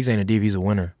 saying? Diggs ain't a diva. He's a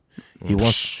winner. He's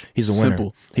a winner.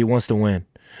 Simple. He wants to win.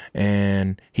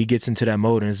 And he gets into that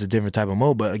mode, and it's a different type of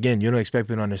mode. But again, you don't expect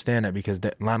people to understand that because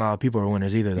not a lot of people are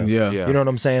winners either, though. Yeah. Yeah. You know what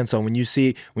I'm saying? So when you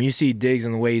see Diggs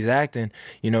and the way he's acting,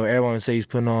 you know, everyone would say he's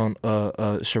putting on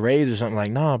charades or something.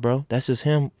 Like, nah, bro, that's just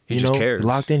him. He you just know, cares.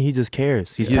 locked in. He just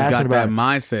cares. He's He's passionate got that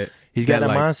about it. mindset. He's got that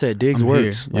like, mindset. Diggs I'm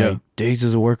works. here. Like, Diggs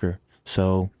is a worker.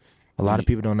 So a lot of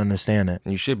people don't understand that.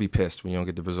 And you should be pissed when you don't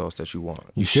get the results that you want.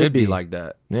 You You should should be be. like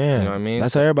that. Yeah, You know what I mean?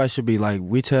 That's how everybody should be. Like,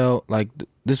 we tell, like,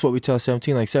 this is what we tell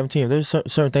 17. Like, 17, if there's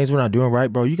certain things we're not doing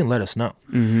right, bro, you can let us know.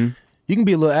 Mm-hmm. You can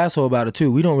be a little asshole about it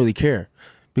too. We don't really care,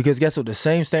 because guess what? The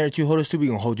same standard you hold us to, we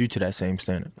gonna hold you to that same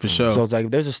standard. For sure. So it's like,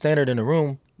 if there's a standard in the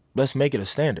room, let's make it a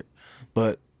standard.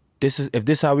 But if this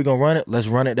is how we gonna run it, let's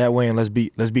run it that way, and let's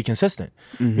be consistent.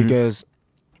 Because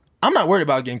I'm not worried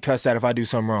about getting cussed at if I do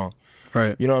something wrong.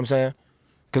 Right. You know what I'm saying?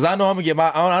 Cause I know I'm gonna get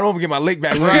I know I'm gonna get my lick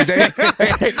back one of these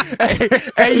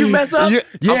days. hey, you mess up?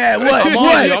 Yeah, what? I'm on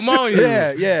What? you, I'm on you.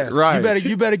 Yeah. Right.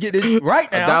 You better get this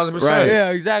right now. 1,000%. Right. Yeah,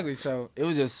 exactly. So it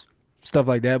was just stuff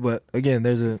like that. But again,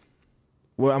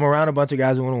 I'm around a bunch of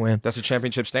guys who want to win. That's a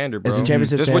championship standard, bro. It's a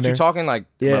championship Just what standard. you're talking, like,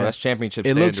 Yeah. bro, that's championship It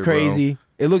standard, looks crazy.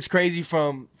 It looks crazy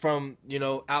from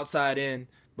outside in,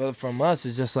 but from us,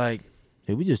 it's just like,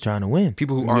 hey, we just trying to win.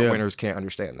 People who aren't Yeah. winners can't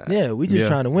understand that. Yeah, we just Yeah.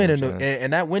 trying to win, You and, know what I'm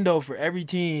and that window for every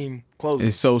team closes.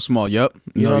 It's so small. Yep.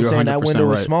 You know what I'm you're saying? That 100% window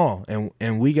right. is small,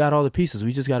 and we got all the pieces.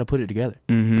 We just got to put it together.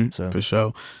 So For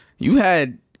sure. You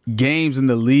had games in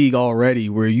the league already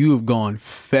where you have gone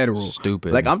federal.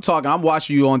 Stupid. Like, I'm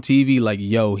watching you on TV like,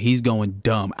 yo, he's going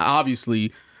dumb.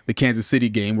 Obviously, the Kansas City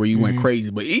game where you went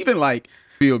crazy, but even like,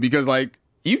 because like,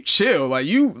 you chill. Like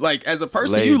you like as a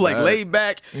person, Laid you like back. laid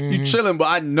back, you chilling. But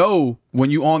I know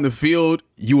when you on the field,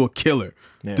 you a killer.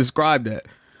 Yeah. Describe that.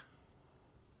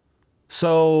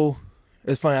 So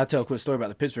it's funny. I'll tell a quick story about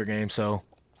the Pittsburgh game. So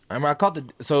I remember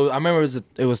I remember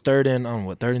it was third and on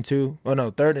what 3rd and 2? Oh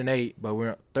no, 3rd and 8. But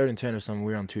we're 3rd and 10 or something.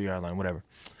 We were on 2-yard line, whatever.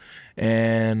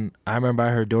 And I remember I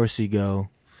heard Dorsey go,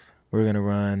 "We're gonna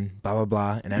run blah blah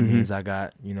blah," and that means I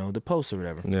got the post or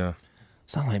whatever. Yeah.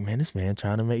 So I'm like, man, this man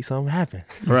trying to make something happen.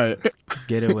 Right.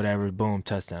 Get it, whatever. Boom,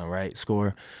 touchdown. Right,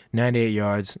 score 98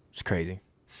 yards. It's crazy.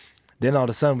 Then all of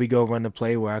a sudden we go run the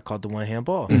play where I caught the one-hand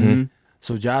ball.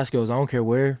 So Josh goes, I don't care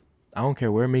where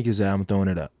Meek is at, I'm throwing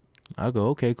it up. I go,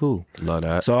 okay, cool. Love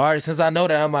that. So all right, since I know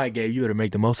that, I'm like, Gabe, you better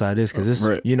make the most out of this because this,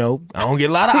 Right. I don't get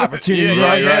a lot of opportunities. Yeah,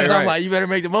 right, right, So I'm right. like, you better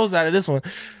make the most out of this one.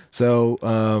 So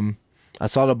I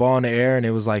saw the ball in the air and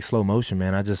it was like slow motion,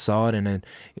 man. I just saw it, and then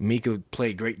Mika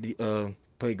played great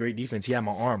defense. He had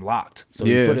my arm locked, so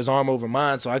he Yeah. put his arm over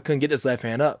mine, so I couldn't get this left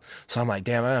hand up. So I'm like,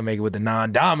 damn, I gotta make it with the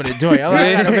non-dominant joint. I'm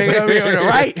like, I gotta make it over here with the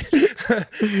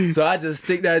right. So I just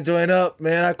stick that joint up,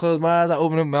 man. I close my eyes, I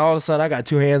open them, and all of a sudden I got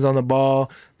 2 hands on the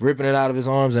ball, ripping it out of his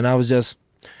arms, and I was just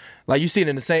like, you see it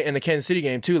in the Kansas City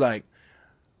game too. Like,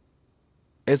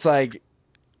 it's like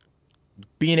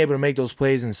being able to make those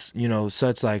plays in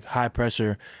such like high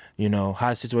pressure,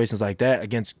 high situations like that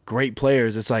against great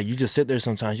players. It's like you just sit there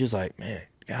sometimes. You're just like, man,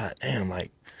 god damn,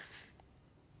 like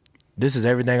this is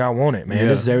everything I wanted, man. Yeah.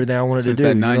 This is everything I wanted Since to do.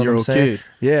 that You know what I'm 9-year-old saying? kid.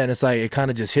 Yeah, and it's like it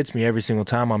kind of just hits me every single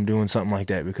time I'm doing something like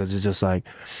that because it's just like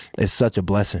it's such a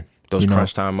blessing. Those you know?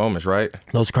 crunch time moments, right?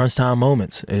 Those crunch time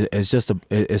moments, it's just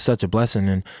it's such a blessing.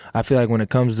 And I feel like when it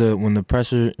comes to when the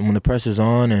pressure's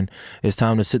on and it's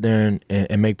time to sit there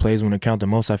and make plays when it count the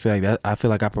most, I feel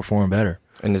like I perform better.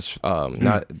 And it's now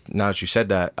that you said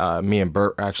that, me and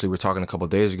Bert actually were talking a couple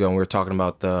of days ago, and we were talking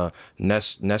about the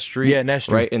Nestry. Yeah,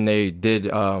 Nestry. Right, and they did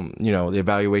the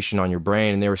evaluation on your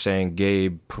brain, and they were saying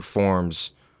Gabe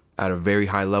performs at a very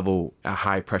high level at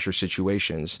high pressure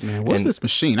situations. Man, what's And- this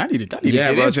machine? I need to Yeah,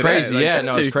 get bro, it's into that. crazy. Like, Yeah,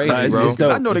 no, it's crazy, it's bro.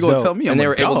 dope. I know they're It's gonna dope. tell me I'm And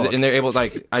a dog. they're able,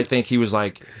 like, I think he was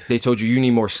like, they told you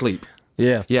need more sleep.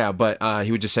 Yeah. Yeah, but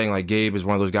he was just saying, like, Gabe is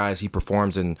one of those guys, he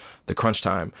performs in the crunch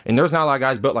time. And there's not a lot of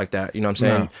guys built like that. You know what I'm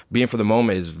saying? No. Being for the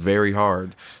moment is very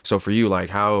hard. So for you, like,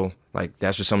 how, like,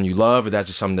 that's just something you love, or that's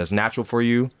just something that's natural for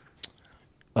you?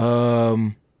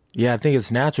 Yeah, I think it's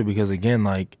natural because again,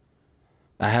 like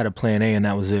I had a plan A and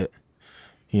that was it.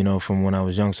 From when I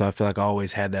was young. So I feel like I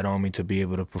always had that on me to be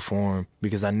able to perform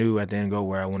because I knew at the end goal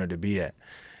where I wanted to be at.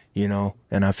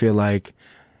 And I feel like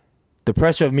the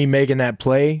pressure of me making that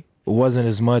play wasn't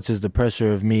as much as the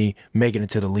pressure of me making it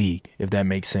to the league, if that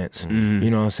makes sense. You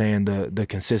know what I'm saying? The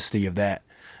consistency of that.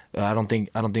 I don't think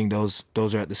those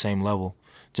are at the same level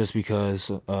just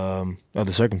because of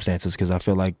the circumstances, because I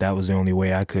feel like that was the only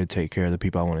way I could take care of the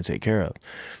people I want to take care of.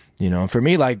 And for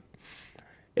me, like,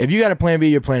 if you got a plan B,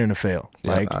 you're planning to fail.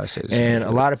 Yeah, Like, I say the same and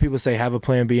thing. a lot of people say have a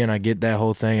plan B, and I get that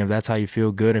whole thing. If that's how you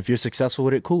feel good, if you're successful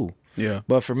with it, cool. Yeah.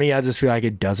 But for me, I just feel like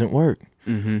it doesn't work.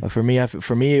 For me,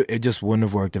 it just wouldn't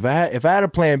have worked. If I had a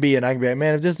plan B, and I could be like,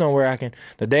 man, if this don't work, I can.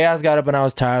 The day I got up and I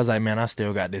was tired, I was like, man, I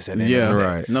still got this at the end of Yeah. the day.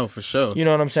 Right. No, for sure. You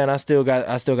know what I'm saying? I still got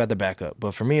the backup.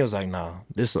 But for me, it was like, nah,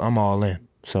 I'm all in.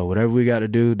 So whatever we got to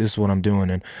do, this is what I'm doing.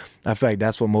 And I feel like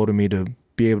that's what motivated me to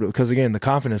be able to, because again, the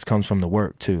confidence comes from the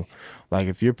work too. Like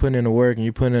if you're putting in the work and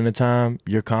you're putting in the time,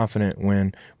 you're confident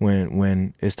when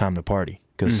it's time to party.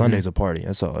 Because Sunday's a party.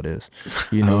 That's all it is.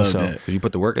 I love that. Because you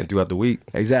put the work in throughout the week.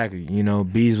 Exactly.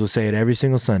 Bees will say it every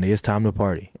single Sunday. It's time to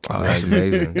party. Oh, that's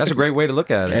amazing. That's a great way to look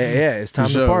at it. Yeah, it's time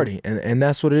sure. to party, and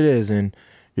that's what it is. And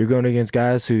you're going against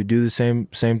guys who do the same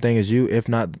thing as you. If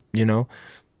not,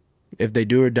 if they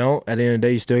do or don't, at the end of the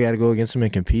day, you still got to go against them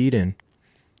and compete. And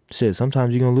shit,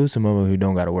 sometimes you're gonna lose some of them who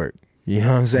don't got to work. You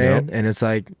know what I'm saying? Yep. And it's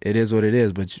like it is what it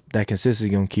is. But that consistency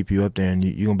gonna keep you up there, and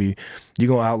you're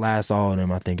gonna outlast all of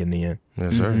them. I think in the end.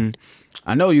 Yes, sir.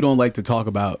 I know you don't like to talk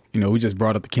about, we just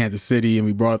brought up the Kansas City and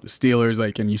we brought up the Steelers,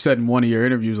 like, and you said in one of your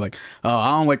interviews, like, oh, I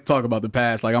don't like to talk about the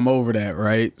past. Like, I'm over that,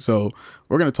 right? So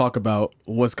we're going to talk about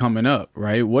what's coming up,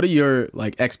 right? What are your,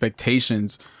 like,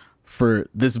 expectations for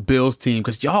this Bills team?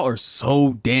 Because y'all are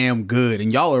so damn good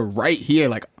and y'all are right here,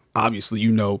 like, obviously,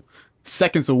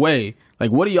 seconds away.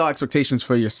 Like, what are y'all expectations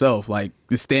for yourself? Like,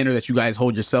 the standard that you guys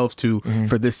hold yourselves to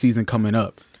for this season coming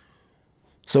up?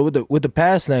 So with the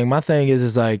past thing, my thing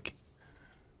is like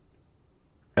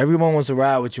everyone wants to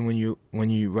ride with you when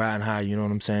you riding high. You know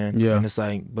what I'm saying? Yeah. And it's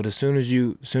like, but as soon as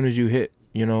you hit,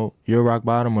 your rock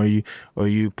bottom, or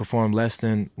you perform less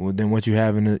than what you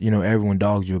have, and everyone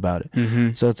dogs you about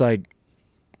it. So it's like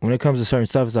when it comes to certain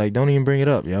stuff, it's like, don't even bring it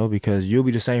up, yo, because you'll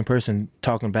be the same person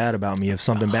talking bad about me if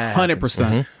something bad happens.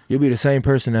 100%. You'll be the same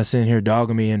person that's sitting here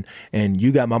dogging me, and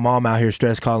you got my mom out here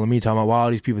stress calling me, talking about why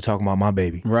all these people talking about my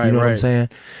baby. Right, you know what I'm right. saying?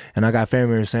 And I got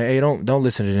family members saying, hey, don't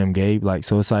listen to them, Gabe. Like,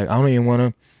 so it's like, I don't even want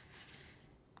to.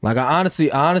 Like, I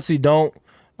honestly don't.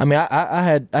 I mean,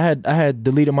 I had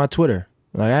deleted my Twitter.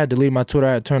 Like, I had deleted my Twitter.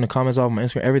 I had turned the comments off my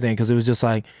Instagram, everything, because it was just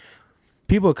like,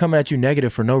 people are coming at you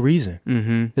negative for no reason.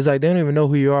 Mm-hmm. It's like they don't even know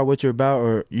who you are, what you're about,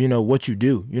 or what you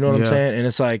do. You know what I'm saying? And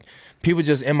it's like people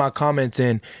just in my comments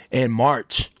in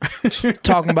March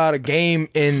talking about a game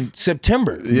in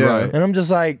September. Yeah. Right. And I'm just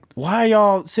like, why are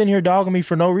y'all sitting here dogging me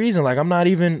for no reason? Like, I'm not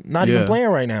even playing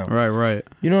right now. Right.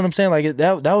 You know what I'm saying? Like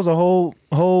that was a whole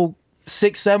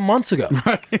 6-7 months ago.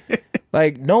 Right.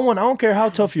 Like, no one, I don't care how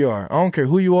tough you are. I don't care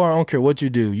who you are. I don't care what you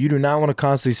do. You do not want to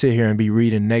constantly sit here and be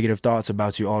reading negative thoughts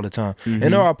about you all the time. Mm-hmm.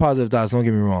 And there are positive thoughts, don't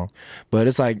get me wrong. But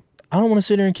it's like, I don't want to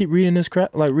sit here and keep reading this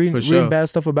crap, like reading bad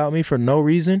stuff about me for no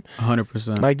reason.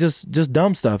 100%. Like, just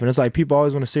dumb stuff. And it's like, people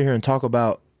always want to sit here and talk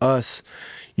about us,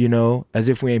 as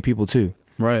if we ain't people too.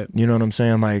 Right. You know what I'm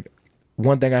saying? Like,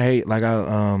 one thing I hate, like,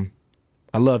 I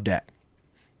love Dak.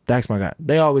 Dak's my guy.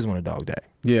 They always want to dog Dak.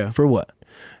 Yeah. For what?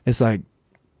 It's like,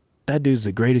 that dude's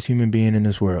the greatest human being in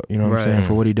this world. You know what I'm saying?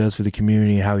 For what he does for the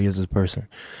community and how he is as a person.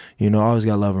 I always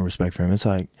got love and respect for him. It's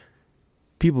like,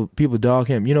 people dog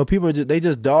him. People they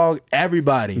just dog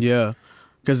everybody. Yeah.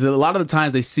 Because a lot of the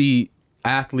times they see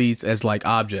athletes as like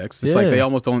objects. It's like they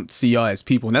almost don't see y'all as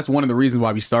people. And that's one of the reasons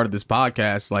why we started this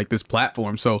podcast, like this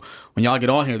platform. So when y'all get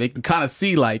on here, they can kind of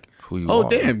see like, who you oh, are.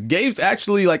 damn, Gabe's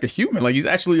actually like a human. Like, he's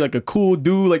actually like a cool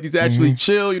dude. Like, he's actually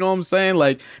chill. You know what I'm saying?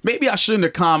 Like, maybe I shouldn't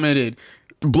have commented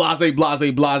blase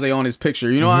on his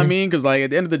picture. You know what I mean? Because like at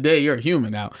the end of the day, you're a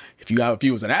human. Now, if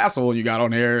you was an asshole and you got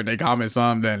on there and they comment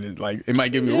something, then it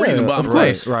might give me a reason. But I'm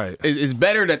saying, right. It's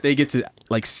better that they get to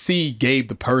like see Gabe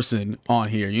the person on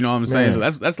here. You know what I'm saying? So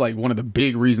that's like one of the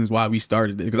big reasons why we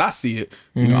started it, because I see it.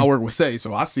 I work with Say,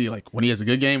 so I see like when he has a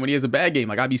good game, when he has a bad game.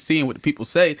 Like, I be seeing what the people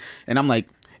say, and I'm like,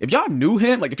 if y'all knew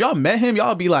him, like if y'all met him,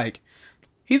 y'all be like,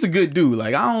 he's a good dude.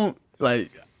 Like,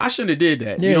 I shouldn't have did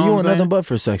that. Yeah, you know you what want I'm nothing but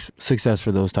for success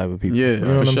for those type of people. Yeah, you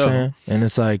know what for I'm sure. saying? And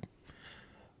it's like,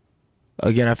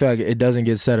 again, I feel like it doesn't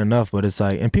get said enough, but it's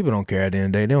like, and people don't care at the end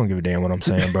of the day. They don't give a damn what I'm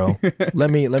saying, bro.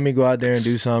 let me go out there and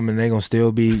do something, and they gonna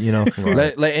still be,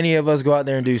 let any of us go out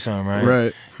there and do something, right?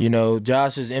 Right.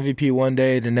 Josh is MVP one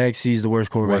day, the next he's the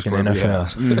worst quarterback in the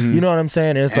NFL. Yeah. You know what I'm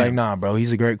saying? And it's like, nah, bro,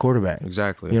 he's a great quarterback.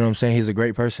 Exactly. You know what I'm saying? He's a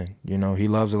great person. He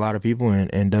loves a lot of people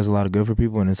and does a lot of good for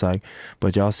people. And it's like,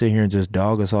 but y'all sit here and just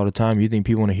dog us all the time. You think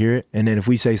people want to hear it? And then if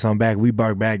we say something back, we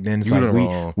bark back. Then it's You like in the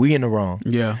wrong. we in the wrong.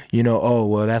 Yeah. Oh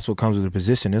well, that's what comes with the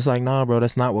position. It's like, nah, bro,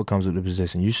 that's not what comes with the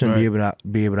position. You shouldn't be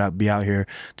able to be out here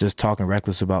just talking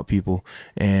reckless about people.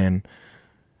 And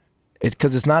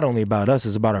because it's not only about us,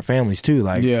 it's about our families too.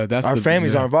 Like, that's our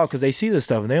families are involved because they see this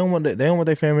stuff and they don't want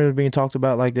their families being talked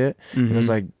about like that. And it's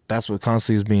like, that's what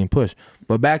constantly is being pushed.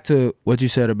 But back to what you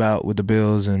said about with the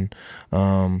Bills and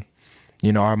our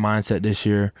mindset this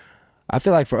year, I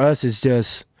feel like for us it's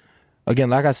just, again,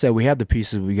 like I said, we have the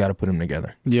pieces, we got to put them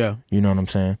together. Yeah. You know what I'm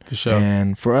saying? For sure.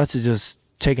 And for us, it's just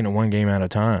taking it one game at a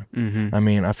time. I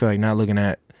mean, I feel like not looking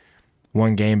at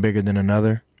one game bigger than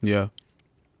another. Yeah.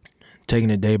 Taking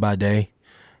it day by day,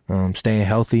 staying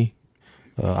healthy.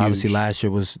 Obviously, last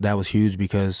year was huge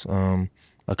because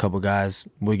a couple guys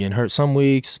were getting hurt some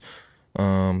weeks.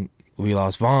 We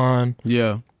lost Vaughn.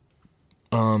 Yeah.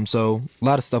 So a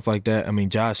lot of stuff like that. I mean,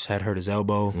 Josh had hurt his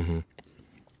elbow.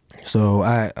 So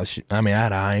I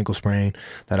had a high ankle sprain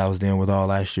that I was dealing with all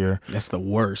last year. That's the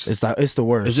worst. It's the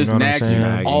worst. It just you know nags what you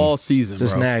I'm saying? all season,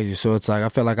 Just bro. nags you. So it's like I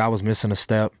felt like I was missing a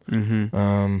step.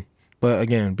 But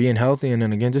again, being healthy and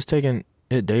then again just taking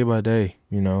it day by day.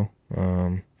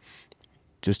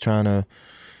 Just trying to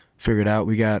figure it out.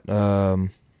 We got.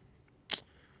 I'm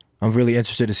really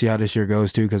interested to see how this year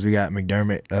goes too, because we got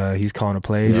McDermott. He's calling the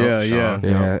plays. Yeah.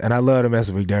 And I love to mess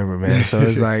with McDermott, man. So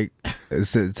it's like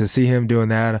to see him doing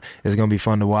that is gonna be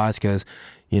fun to watch because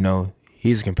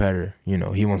he's a competitor.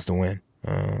 He wants to win.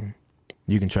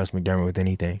 You can trust McDermott with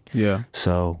anything. Yeah.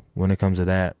 So when it comes to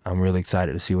that, I'm really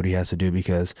excited to see what he has to do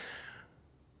because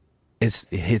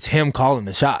it's him calling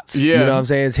the shots. Yeah. You know what I'm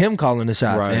saying? It's him calling the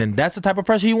shots. Right. And that's the type of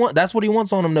pressure he wants. That's what he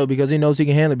wants on him, though, because he knows he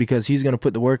can handle it, because he's going to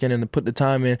put the work in and put the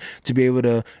time in to be able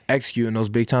to execute in those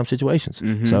big time situations.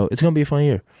 So it's going to be a fun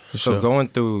year. So going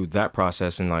through that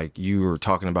process and like you were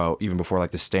talking about even before,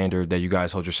 like the standard that you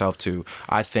guys hold yourself to,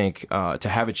 I think to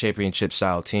have a championship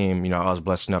style team, I was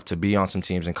blessed enough to be on some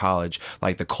teams in college.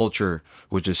 Like the culture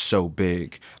was just so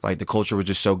big. Like the culture was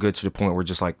just so good to the point where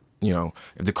just like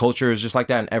if the culture is just like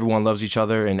that and everyone loves each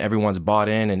other and everyone's bought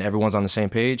in and everyone's on the same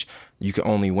page, you can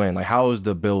only win. Like, how is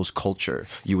the Bills culture,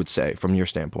 you would say, from your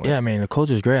standpoint? Yeah, I mean, the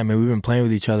culture's great. I mean, we've been playing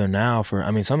with each other now for,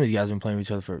 I mean, some of these guys have been playing with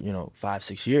each other for,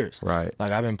 5-6 years. Right.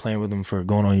 Like, I've been playing with them for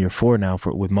going on year 4 now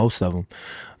with most of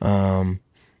them.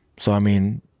 So, I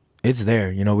mean, it's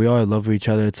there. We all love for each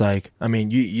other. It's like, I mean,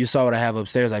 you saw what I have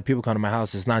upstairs. Like, people come to my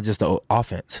house. It's not just the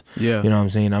offense. Yeah. You know what I'm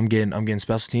saying? I'm getting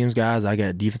special teams guys. I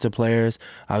got defensive players.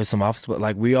 I have some offensive, but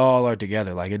like, we all are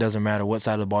together. Like, it doesn't matter what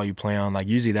side of the ball you play on. Like,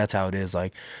 usually that's how it is.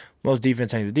 Like, most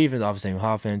defense teams with defense, offense teams with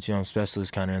offense.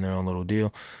 Specialists kind of in their own little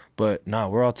deal. But no,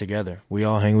 we're all together. We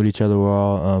all hang with each other. We're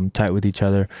all tight with each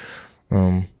other,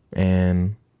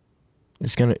 and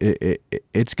it's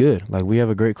good. Like, we have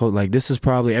a great coach. Like, this is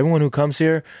probably everyone who comes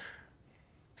here.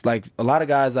 Like, a lot of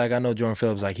guys, like, I know Jordan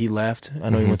Phillips, like, he left. I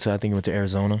know he went to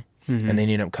Arizona, and then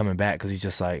he ended up coming back because he's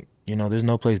just like, there's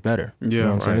no place better. Yeah, you know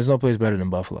what I'm saying? right. There's no place better than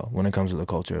Buffalo when it comes to the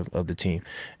culture of the team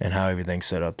and how everything's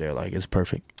set up there. Like, it's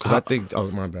perfect. Because I think, oh,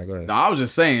 my bad, go ahead. No, I was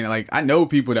just saying, like, I know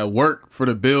people that work for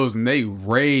the Bills and they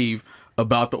rave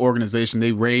about the organization.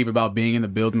 They rave about being in the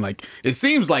building. Like, it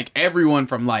seems like everyone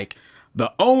from, like, the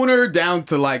owner down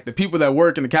to, like, the people that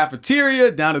work in the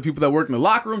cafeteria, down to the people that work in the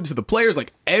locker room, to the players,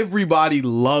 like, everybody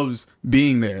loves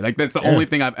being there. Like, that's the only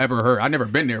thing I've ever heard. I've never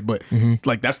been there, but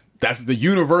like, that's the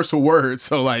universal word.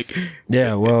 So, like,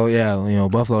 Yeah, well, yeah,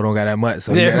 Buffalo don't got that much.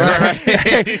 So right.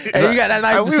 Hey, you got that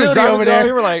nice We was facility talking over about it, there.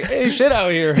 we were like, hey, shit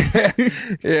out here.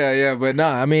 Yeah, but no,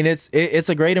 I mean, it's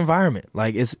a great environment.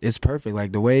 Like, it's perfect.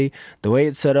 Like, the way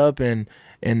it's set up and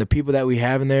the people that we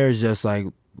have in there is just like,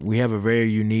 we have a very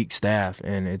unique staff,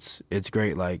 and it's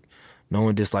great. Like, no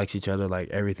one dislikes each other. Like,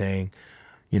 everything,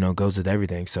 goes with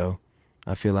everything. So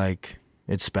I feel like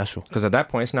it's special. Because at that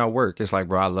point, it's not work. It's like,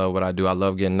 bro, I love what I do. I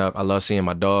love getting up. I love seeing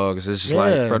my dogs. It's just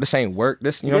like, bro, this ain't work.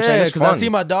 This, you know what I'm saying? It's because I fun. see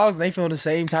my dogs, and they feel the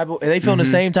same type of. They feel the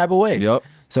same type of way. Yep.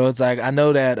 So it's like, I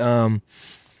know that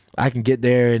I can get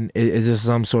there, and it's just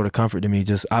some sort of comfort to me.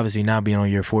 Just obviously now being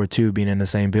on year 4 too, being in the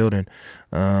same building,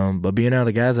 but being out of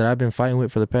the guys that I've been fighting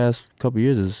with for the past couple of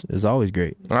years is always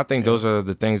great. And I think those are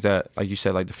the things that, like you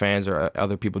said, like the fans or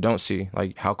other people don't see,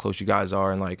 like how close you guys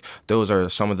are, and like those are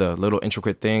some of the little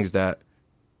intricate things that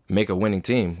make a winning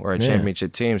team or a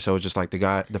championship team. So it's just like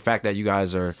the fact that you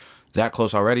guys are that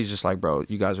close already is just like, bro,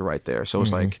 you guys are right there. So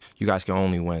it's like you guys can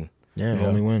only win. Yeah,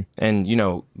 only win. And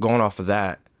going off of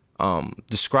that,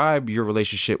 describe your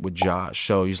relationship with Josh.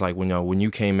 So he's like, when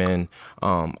you came in,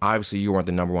 obviously you weren't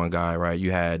the number one guy, right?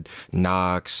 You had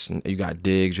Knox, you got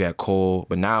Diggs, you had Cole,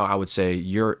 but now I would say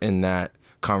you're in that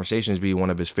conversation as being one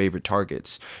of his favorite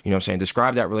targets. You know what I'm saying?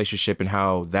 Describe that relationship and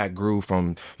how that grew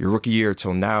from your rookie year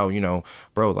till now.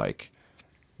 Bro, like,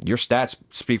 your stats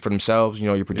speak for themselves.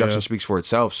 Your production speaks for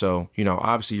itself. So,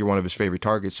 obviously you're one of his favorite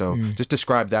targets. So just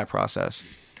describe that process.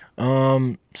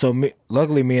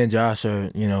 Luckily me and Josh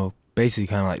are, basically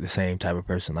kind of like the same type of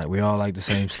person. Like, we all like the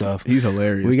same stuff. he's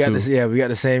hilarious. We got too. this, we got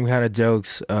the same kind of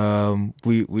jokes.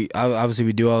 We obviously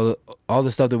we do all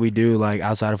the stuff that we do, like,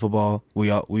 outside of football.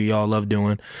 We all love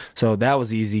doing. So that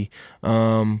was easy.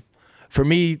 For him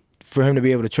to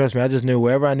be able to trust me, I just knew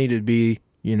wherever I needed to be,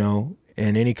 in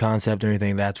any concept or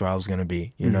anything, that's where I was gonna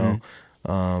be.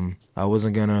 I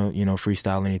wasn't gonna,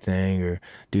 freestyle anything or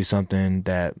do something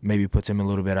that maybe puts him a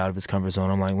little bit out of his comfort zone.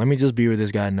 I'm like, let me just be where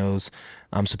this guy knows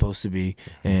I'm supposed to be,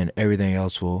 and everything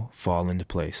else will fall into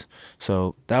place.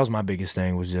 So that was my biggest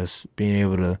thing, was just being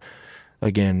able to,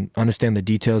 again, understand the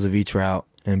details of each route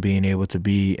and being able to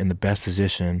be in the best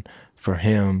position for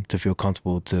him to feel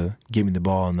comfortable to give me the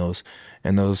ball in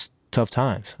those tough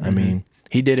times. I mean,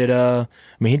 he did it.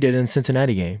 He did it in the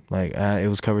Cincinnati game. Like, it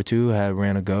was cover 2. I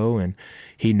ran a go, and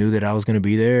he knew that I was going to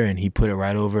be there, and he put it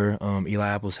right over Eli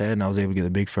Apple's head, and I was able to get the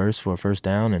big first for a first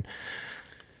down. And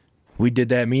we did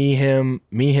that. Me, him,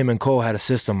 and Cole had a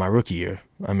system my rookie year.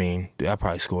 I mean, dude, I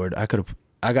probably scored. I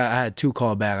had 2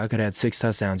 called back. I could have had 6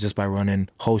 touchdowns just by running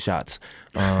hole shots.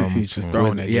 He's just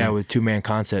throwing it. Yeah, with 2-man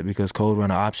concept, because Cole would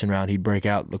run an option route. He'd break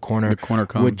out the corner. The corner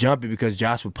come. Would jump it because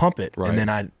Josh would pump it, Right. and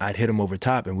then I'd hit him over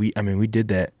top. And we did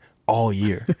that all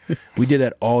year. We did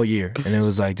that all year, and it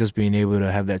was like just being able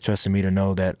to have that trust in me to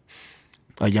know that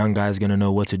a young guy's gonna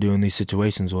know what to do in these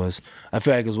situations I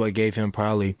feel like, is what gave him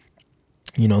probably,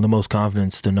 the most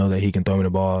confidence to know that he can throw me the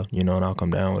ball, and I'll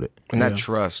come down with it. And that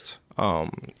trust,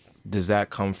 does that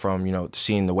come from,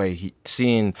 seeing the way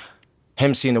seeing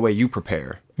the way you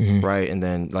prepare, right? And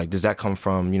then, like, does that come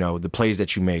from, the plays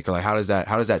that you make, or like how does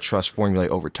that trust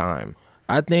formulate over time?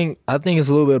 I think it's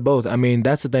a little bit of both. I mean,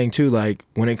 that's the thing too. Like,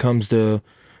 when it comes to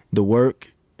the work,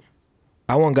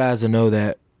 I want guys to know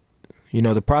that,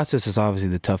 the process is obviously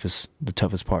the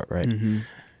toughest part, right?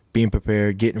 being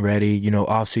prepared, getting ready,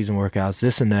 off-season workouts,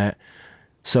 this and that.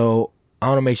 So I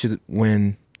want to make sure that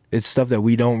when it's stuff that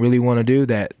we don't really want to do,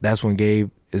 that's when Gabe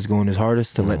is going his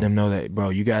hardest to let them know that, bro,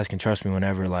 you guys can trust me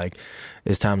whenever, like,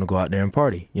 it's time to go out there and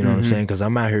party. You know what I'm saying? Because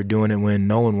I'm out here doing it when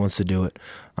no one wants to do it.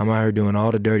 I'm out here doing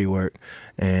all the dirty work.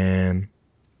 And,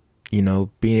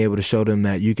 being able to show them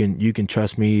that you can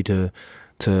trust me to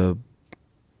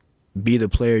be the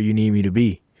player you need me to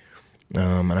be.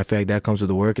 And I feel like that comes with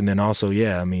the work. And then also,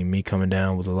 me coming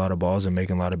down with a lot of balls and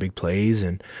making a lot of big plays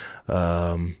and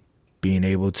being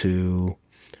able to,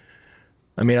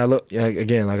 I look,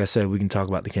 again, like I said, we can talk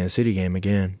about the Kansas City game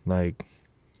again. Like,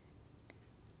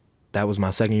 that was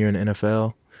my second year in the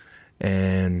NFL,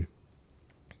 and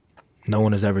no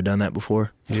one has ever done that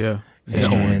before. Yeah.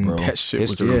 And that shit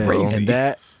was History, crazy.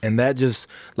 And that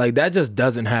just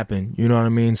doesn't happen. You know what I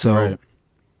mean? So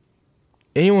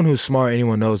anyone who's smart,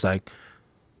 anyone knows, like,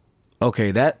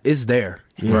 okay, that is there.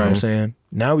 You know what I'm saying?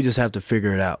 Now we just have to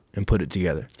figure it out and put it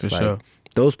together. For sure.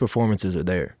 Those performances are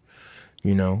there.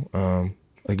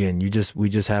 Again, we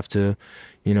just have to,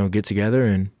 get together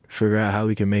and figure out how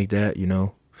we can make that,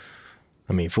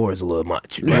 4 is a little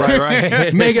much.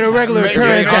 Right. Make it a regular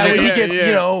occurrence that he gets,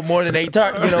 yeah. more than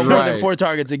more than 4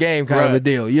 targets a game kind of a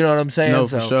deal. You know what I'm saying? No,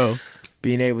 so for sure.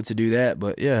 being able to do that.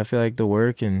 But yeah, I feel like the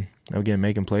work and again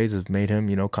making plays has made him,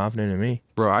 confident in me.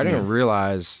 Bro, I didn't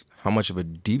realize how much of a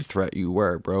deep threat you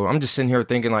were, bro. I'm just sitting here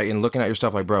thinking, like, and looking at your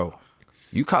stuff, like, bro,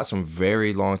 you caught some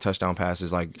very long touchdown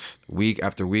passes, like, week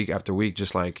after week after week,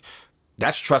 just like,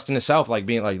 that's trust in itself, like,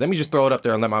 being like, let me just throw it up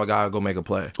there and let my guy go make a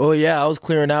play. Oh, yeah, I was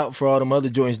clearing out for all them other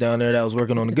joints down there that was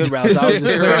working on the good routes. I was just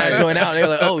clearing that joint out, and they were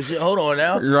like, oh, shit, hold on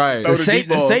now. Right. The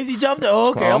safety jumped there? Oh,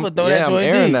 okay, I'm going to throw that joint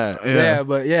I'm airing deep. that. Yeah,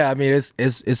 but,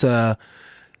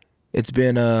 it's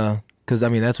been, because,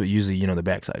 that's what usually, the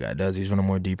backside guy does. He's running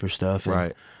more deeper stuff. And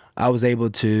Right. I was able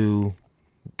to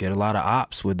get a lot of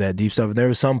ops with that deep stuff. There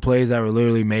were some plays that were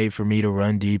literally made for me to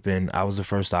run deep, and I was the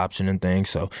first option and things.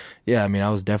 So, yeah, I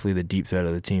was definitely the deep threat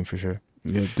of the team for sure.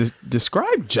 Yeah,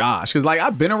 describe Josh, because, like,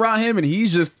 I've been around him, and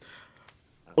he's just,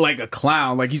 like, a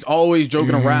clown. Like, he's always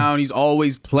joking around. He's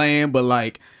always playing. But,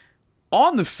 like,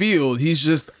 on the field, he's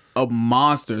just a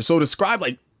monster. So describe,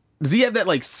 like, does he have that,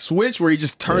 like, switch where he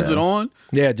just turns it on?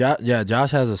 Yeah,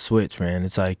 Josh has a switch, man.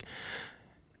 It's like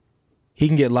he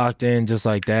can get locked in just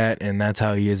like that, and that's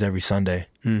how he is every Sunday.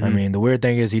 The weird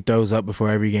thing is he throws up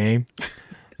before every game.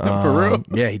 For real?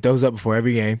 Yeah, he throws up before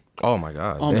every game. Oh, my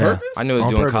God. On purpose? I knew On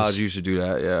doing purpose. college you should do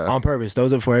that, yeah. On purpose,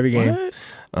 throws up before every game. What?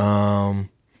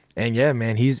 And yeah,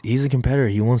 man, he's a competitor.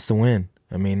 He wants to win.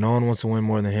 No one wants to win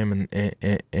more than him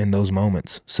in those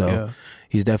moments. So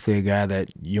he's definitely a guy that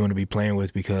you want to be playing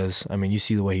with because, you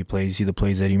see the way he plays, you see the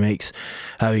plays that he makes,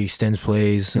 how he extends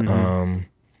plays, he's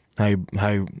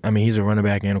a running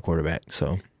back and a quarterback.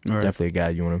 So definitely a guy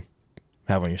you want to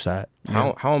have on your side.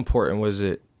 How important was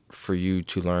it for you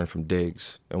to learn from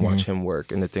Diggs and watch him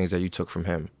work and the things that you took from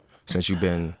him since you've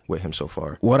been with him so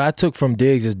far? What I took from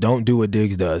Diggs is don't do what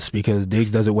Diggs does because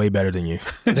Diggs does it way better than you.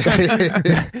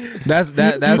 That's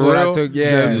what I took.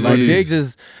 Yeah, like Diggs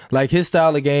is like his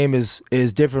style of game is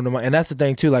different than mine. And that's the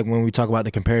thing too. Like when we talk about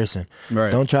the comparison,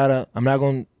 Right. I'm not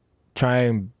going to try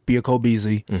and be a Cole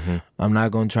Beasley. I'm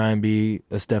not going to try and be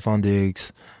a Stefon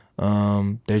Diggs.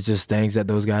 There's just things that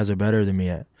those guys are better than me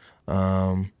at.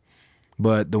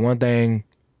 But the one thing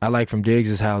I like from Diggs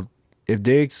is how if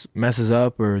Diggs messes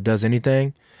up or does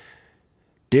anything,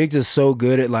 Diggs is so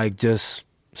good at like just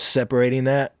separating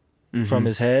that from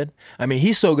his head.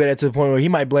 He's so good at to the point where he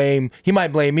might blame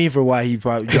me for why he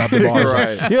probably dropped the ball.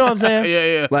 Right. You know what I'm saying?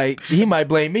 Yeah. Like he might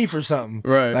blame me for something.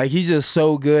 Right. Like he's just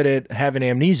so good at having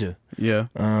amnesia. Yeah.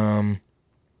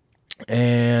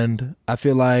 And I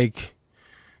feel like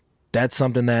that's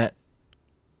something that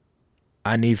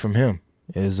I need from him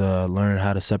is learning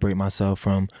how to separate myself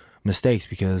from mistakes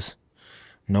because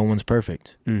no one's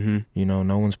perfect. No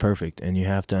one's perfect, and you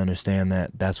have to understand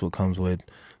that that's what comes with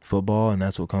football and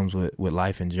that's what comes with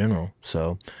life in general.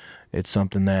 So it's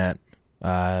something that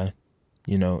I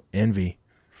envy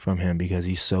from him because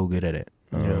he's so good at it.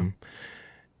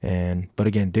 But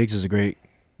again, Diggs is a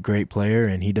great player,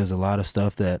 and he does a lot of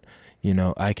stuff that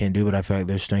I can't do, but I feel like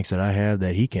there's strengths that I have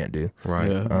that he can't do.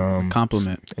 Right. Yeah.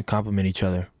 Complement each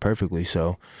other perfectly.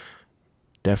 So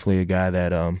definitely a guy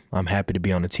that I'm happy to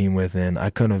be on the team with, and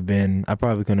I probably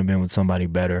couldn't have been with somebody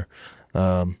better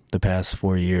the past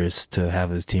 4 years to have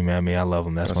his team. I love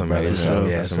him. That's my brother. amazing. So,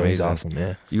 That's so he's amazing. awesome.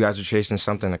 Yeah, You guys are chasing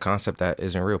something, a concept that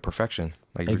isn't real, perfection.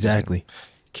 Like exactly.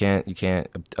 You can't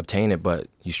obtain it, but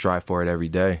you strive for it every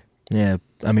day. Yeah,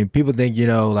 people think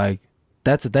like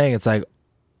that's the thing. It's like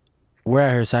we're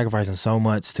out here sacrificing so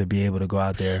much to be able to go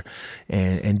out there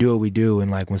and do what we do.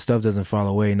 And like when stuff doesn't fall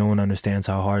away, no one understands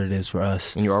how hard it is for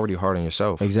us. And you're already hard on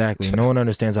yourself. Exactly. No one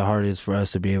understands how hard it is for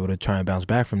us to be able to try and bounce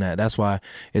back from that. That's why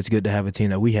it's good to have a team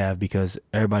that we have, because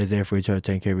everybody's there for each other,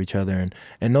 taking care of each other,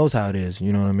 and knows how it is.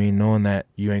 You know what I mean? Knowing that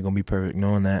you ain't going to be perfect,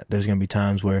 knowing that there's going to be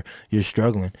times where you're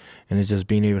struggling. And it's just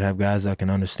being able to have guys that can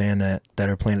understand that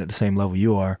are playing at the same level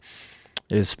you are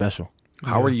is special.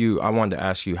 How are you? I wanted to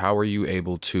ask you, how are you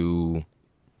able to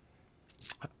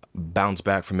bounce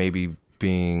back from maybe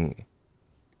being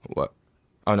what?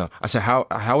 Oh no, I said how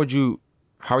are you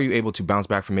able to bounce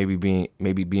back from maybe being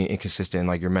inconsistent in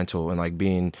like your mental and like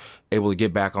being able to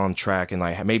get back on track, and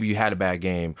like maybe you had a bad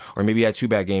game or maybe you had 2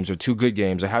 bad games or 2 good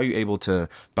games, or how are you able to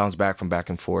bounce back from back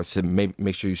and forth to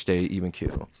make sure you stay even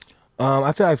keel?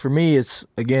 I feel like for me, it's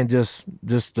again just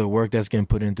the work that's getting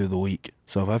put in through the week.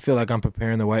 So if I feel like I'm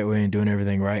preparing the right way and doing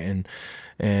everything right and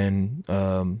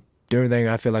doing everything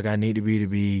I feel like I need to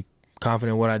be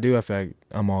confident in what I do, I feel like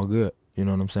I'm all good. You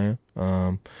know what I'm saying?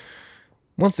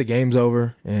 Once the game's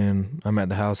over and I'm at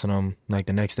the house and I'm like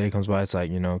the next day comes by, it's like,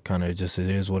 you know, kind of just it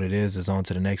is what it is. It's on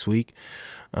to the next week.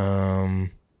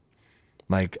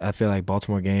 Like I feel like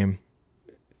Baltimore game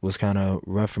was kind of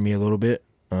rough for me a little bit.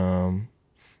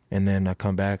 And then I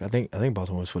come back. I think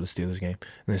Baltimore was for the Steelers game.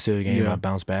 And the Steelers game, I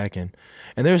bounced back, and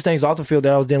there's things off the field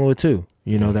that I was dealing with too.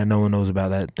 You know, that no one knows about.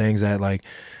 That things that like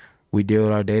we deal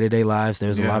with our day-to-day lives.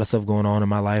 There's a lot of stuff going on in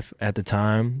my life at the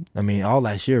time. I mean, all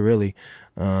last year really,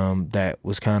 that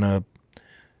was kind of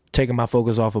taking my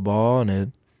focus off of ball, and it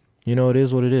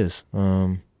is what it is.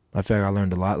 I feel like I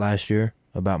learned a lot last year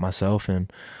about myself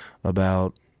and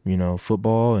about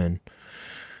football and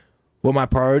what my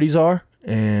priorities are,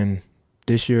 and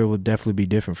this year will definitely be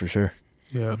different for sure.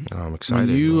 Yeah, I'm excited.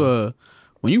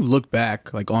 When you look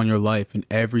back like on your life and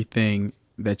everything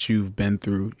that you've been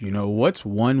through, what's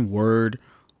one word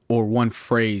or one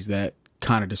phrase that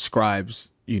kind of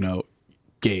describes,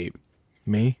 Gabe?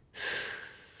 Me?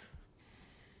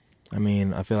 I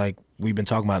mean, I feel like we've been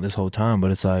talking about this whole time,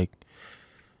 but it's like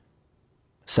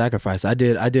sacrifice. I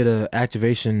did a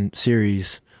activation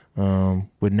series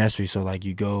with Nestle, so like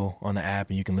you go on the app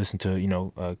and you can listen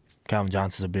to Calvin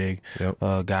Johnson's a big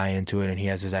guy into it, and he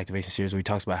has his activation series where he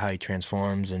talks about how he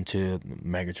transforms into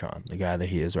Megatron, the guy that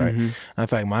he is, right? In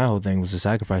fact, my whole thing was the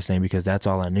sacrifice thing, because that's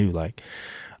all I knew. Like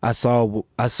I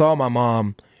saw my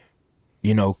mom,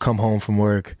 come home from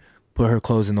work, put her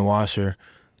clothes in the washer,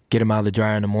 get them out of the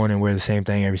dryer in the morning, wear the same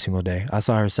thing every single day. I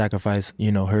saw her sacrifice,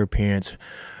 her appearance,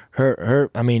 her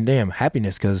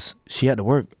happiness, because she had to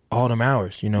work all them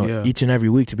hours, each and every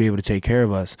week to be able to take care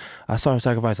of us. I saw her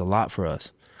sacrifice a lot for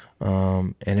us.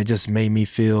 And it just made me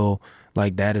feel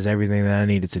like that is everything that I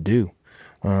needed to do.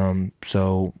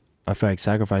 So I feel like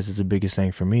sacrifice is the biggest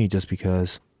thing for me, just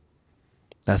because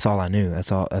that's all I knew.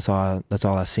 That's all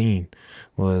I seen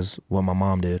was what my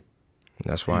mom did.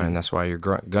 That's why you're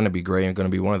gonna be great and gonna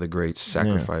be one of the greats.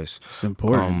 Sacrifice. It's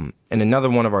important. And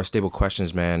another one of our stable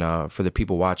questions, man, for the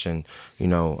people watching,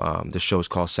 this show is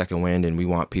called Second Wind, and we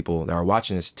want people that are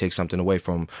watching this to take something away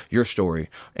from your story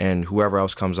and whoever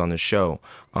else comes on this show.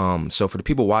 So for the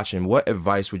people watching, what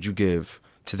advice would you give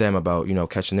to them about,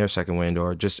 catching their second wind,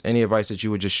 or just any advice that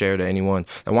you would just share to anyone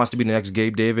that wants to be the next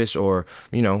Gabe Davis, or,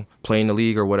 play in the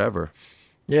league or whatever?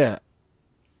 Yeah.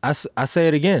 I say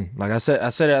it again. Like I said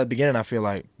it at the beginning, I feel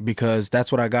like, because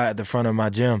that's what I got at the front of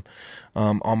my gym,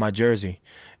 on my jersey.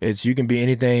 It's, you can be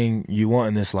anything you want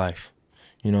in this life.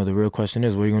 The real question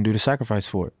is, what are you going to do to sacrifice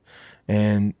for it?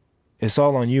 And it's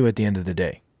all on you at the end of the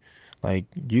day. Like,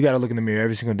 you got to look in the mirror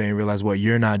every single day and realize what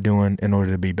you're not doing in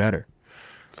order to be better.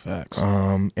 Facts.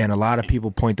 And a lot of people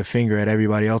point the finger at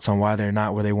everybody else on why they're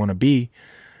not where they want to be.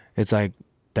 It's like,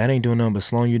 that ain't doing nothing but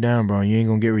slowing you down, bro. You ain't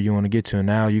gonna get where you want to get to. And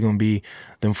now you're gonna be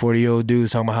them 40-year-old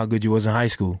dudes talking about how good you was in high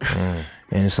school. And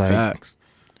it's like, facts.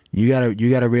 You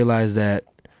gotta realize that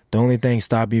the only thing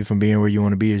stopping you from being where you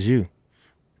want to be is you.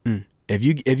 If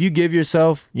you give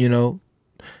yourself, if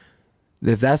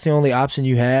that's the only option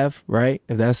you have, right?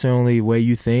 If that's the only way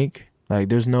you think, like,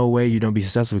 there's no way you don't be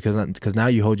successful, because now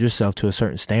you hold yourself to a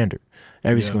certain standard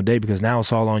every single day, because now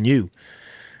it's all on you.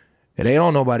 It ain't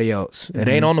on nobody else. It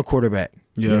ain't on the quarterback.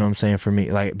 You know what I'm saying? For me,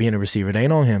 like, being a receiver, it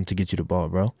ain't on him to get you the ball,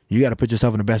 bro. You got to put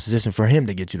yourself in the best position for him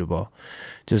to get you the ball.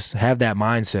 Just have that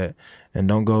mindset, and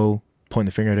don't go point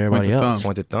the finger at everybody else.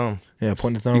 Point the thumb. Yeah,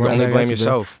 point the thumb. You can only blame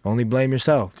yourself. Only blame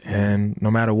yourself, and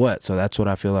no matter what. So that's what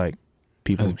I feel like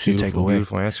people should take away.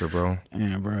 Beautiful answer, bro.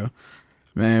 Yeah, bro.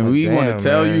 Man, we want to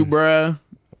tell you, bro,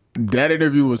 That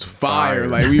interview was fire. Fire.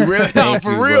 Like we really, Thank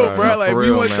for you, real, bro. bro. For Like we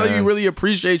real, want to tell you, man. really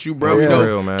appreciate you, bro. Yeah. We For know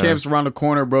real, man. camp's around the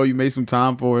corner, bro. You made some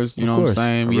time for us. You know what I'm course.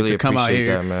 saying? I We really had to come out appreciate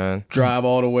here, that, man. drive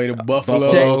all the way to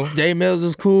Buffalo. Jay Mills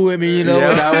was cool with me, you know, Yeah.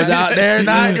 when I was out there.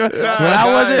 Not, when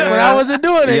I wasn't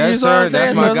doing it. Yes, you know what I'm sir. saying?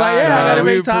 That's So my it's like, guy, yeah, I gotta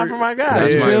man. make time for my guy.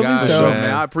 That's you my feel guy, me? For So, sure, man.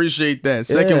 man. I appreciate that.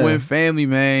 Second Yeah. Win family,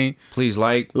 man. Please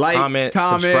like, Like, comment,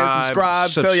 subscribe,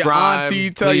 tell your auntie,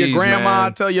 tell your please, grandma,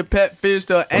 man. tell your pet fish,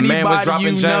 tell A man was anybody dropping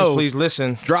you gems. know. Please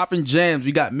listen. Dropping gems.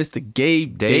 We got Mr.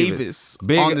 Gabe Davis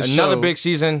Big, on the another show. big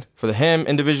season for him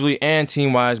individually and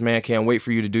team wise, man. Can't wait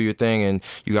for you to do your thing and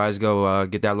you guys go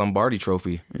get that Lombardi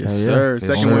trophy. Yes, Yeah, sir. yeah.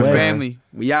 Second On Win the way. family.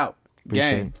 We out.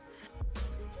 Appreciate Gang. it.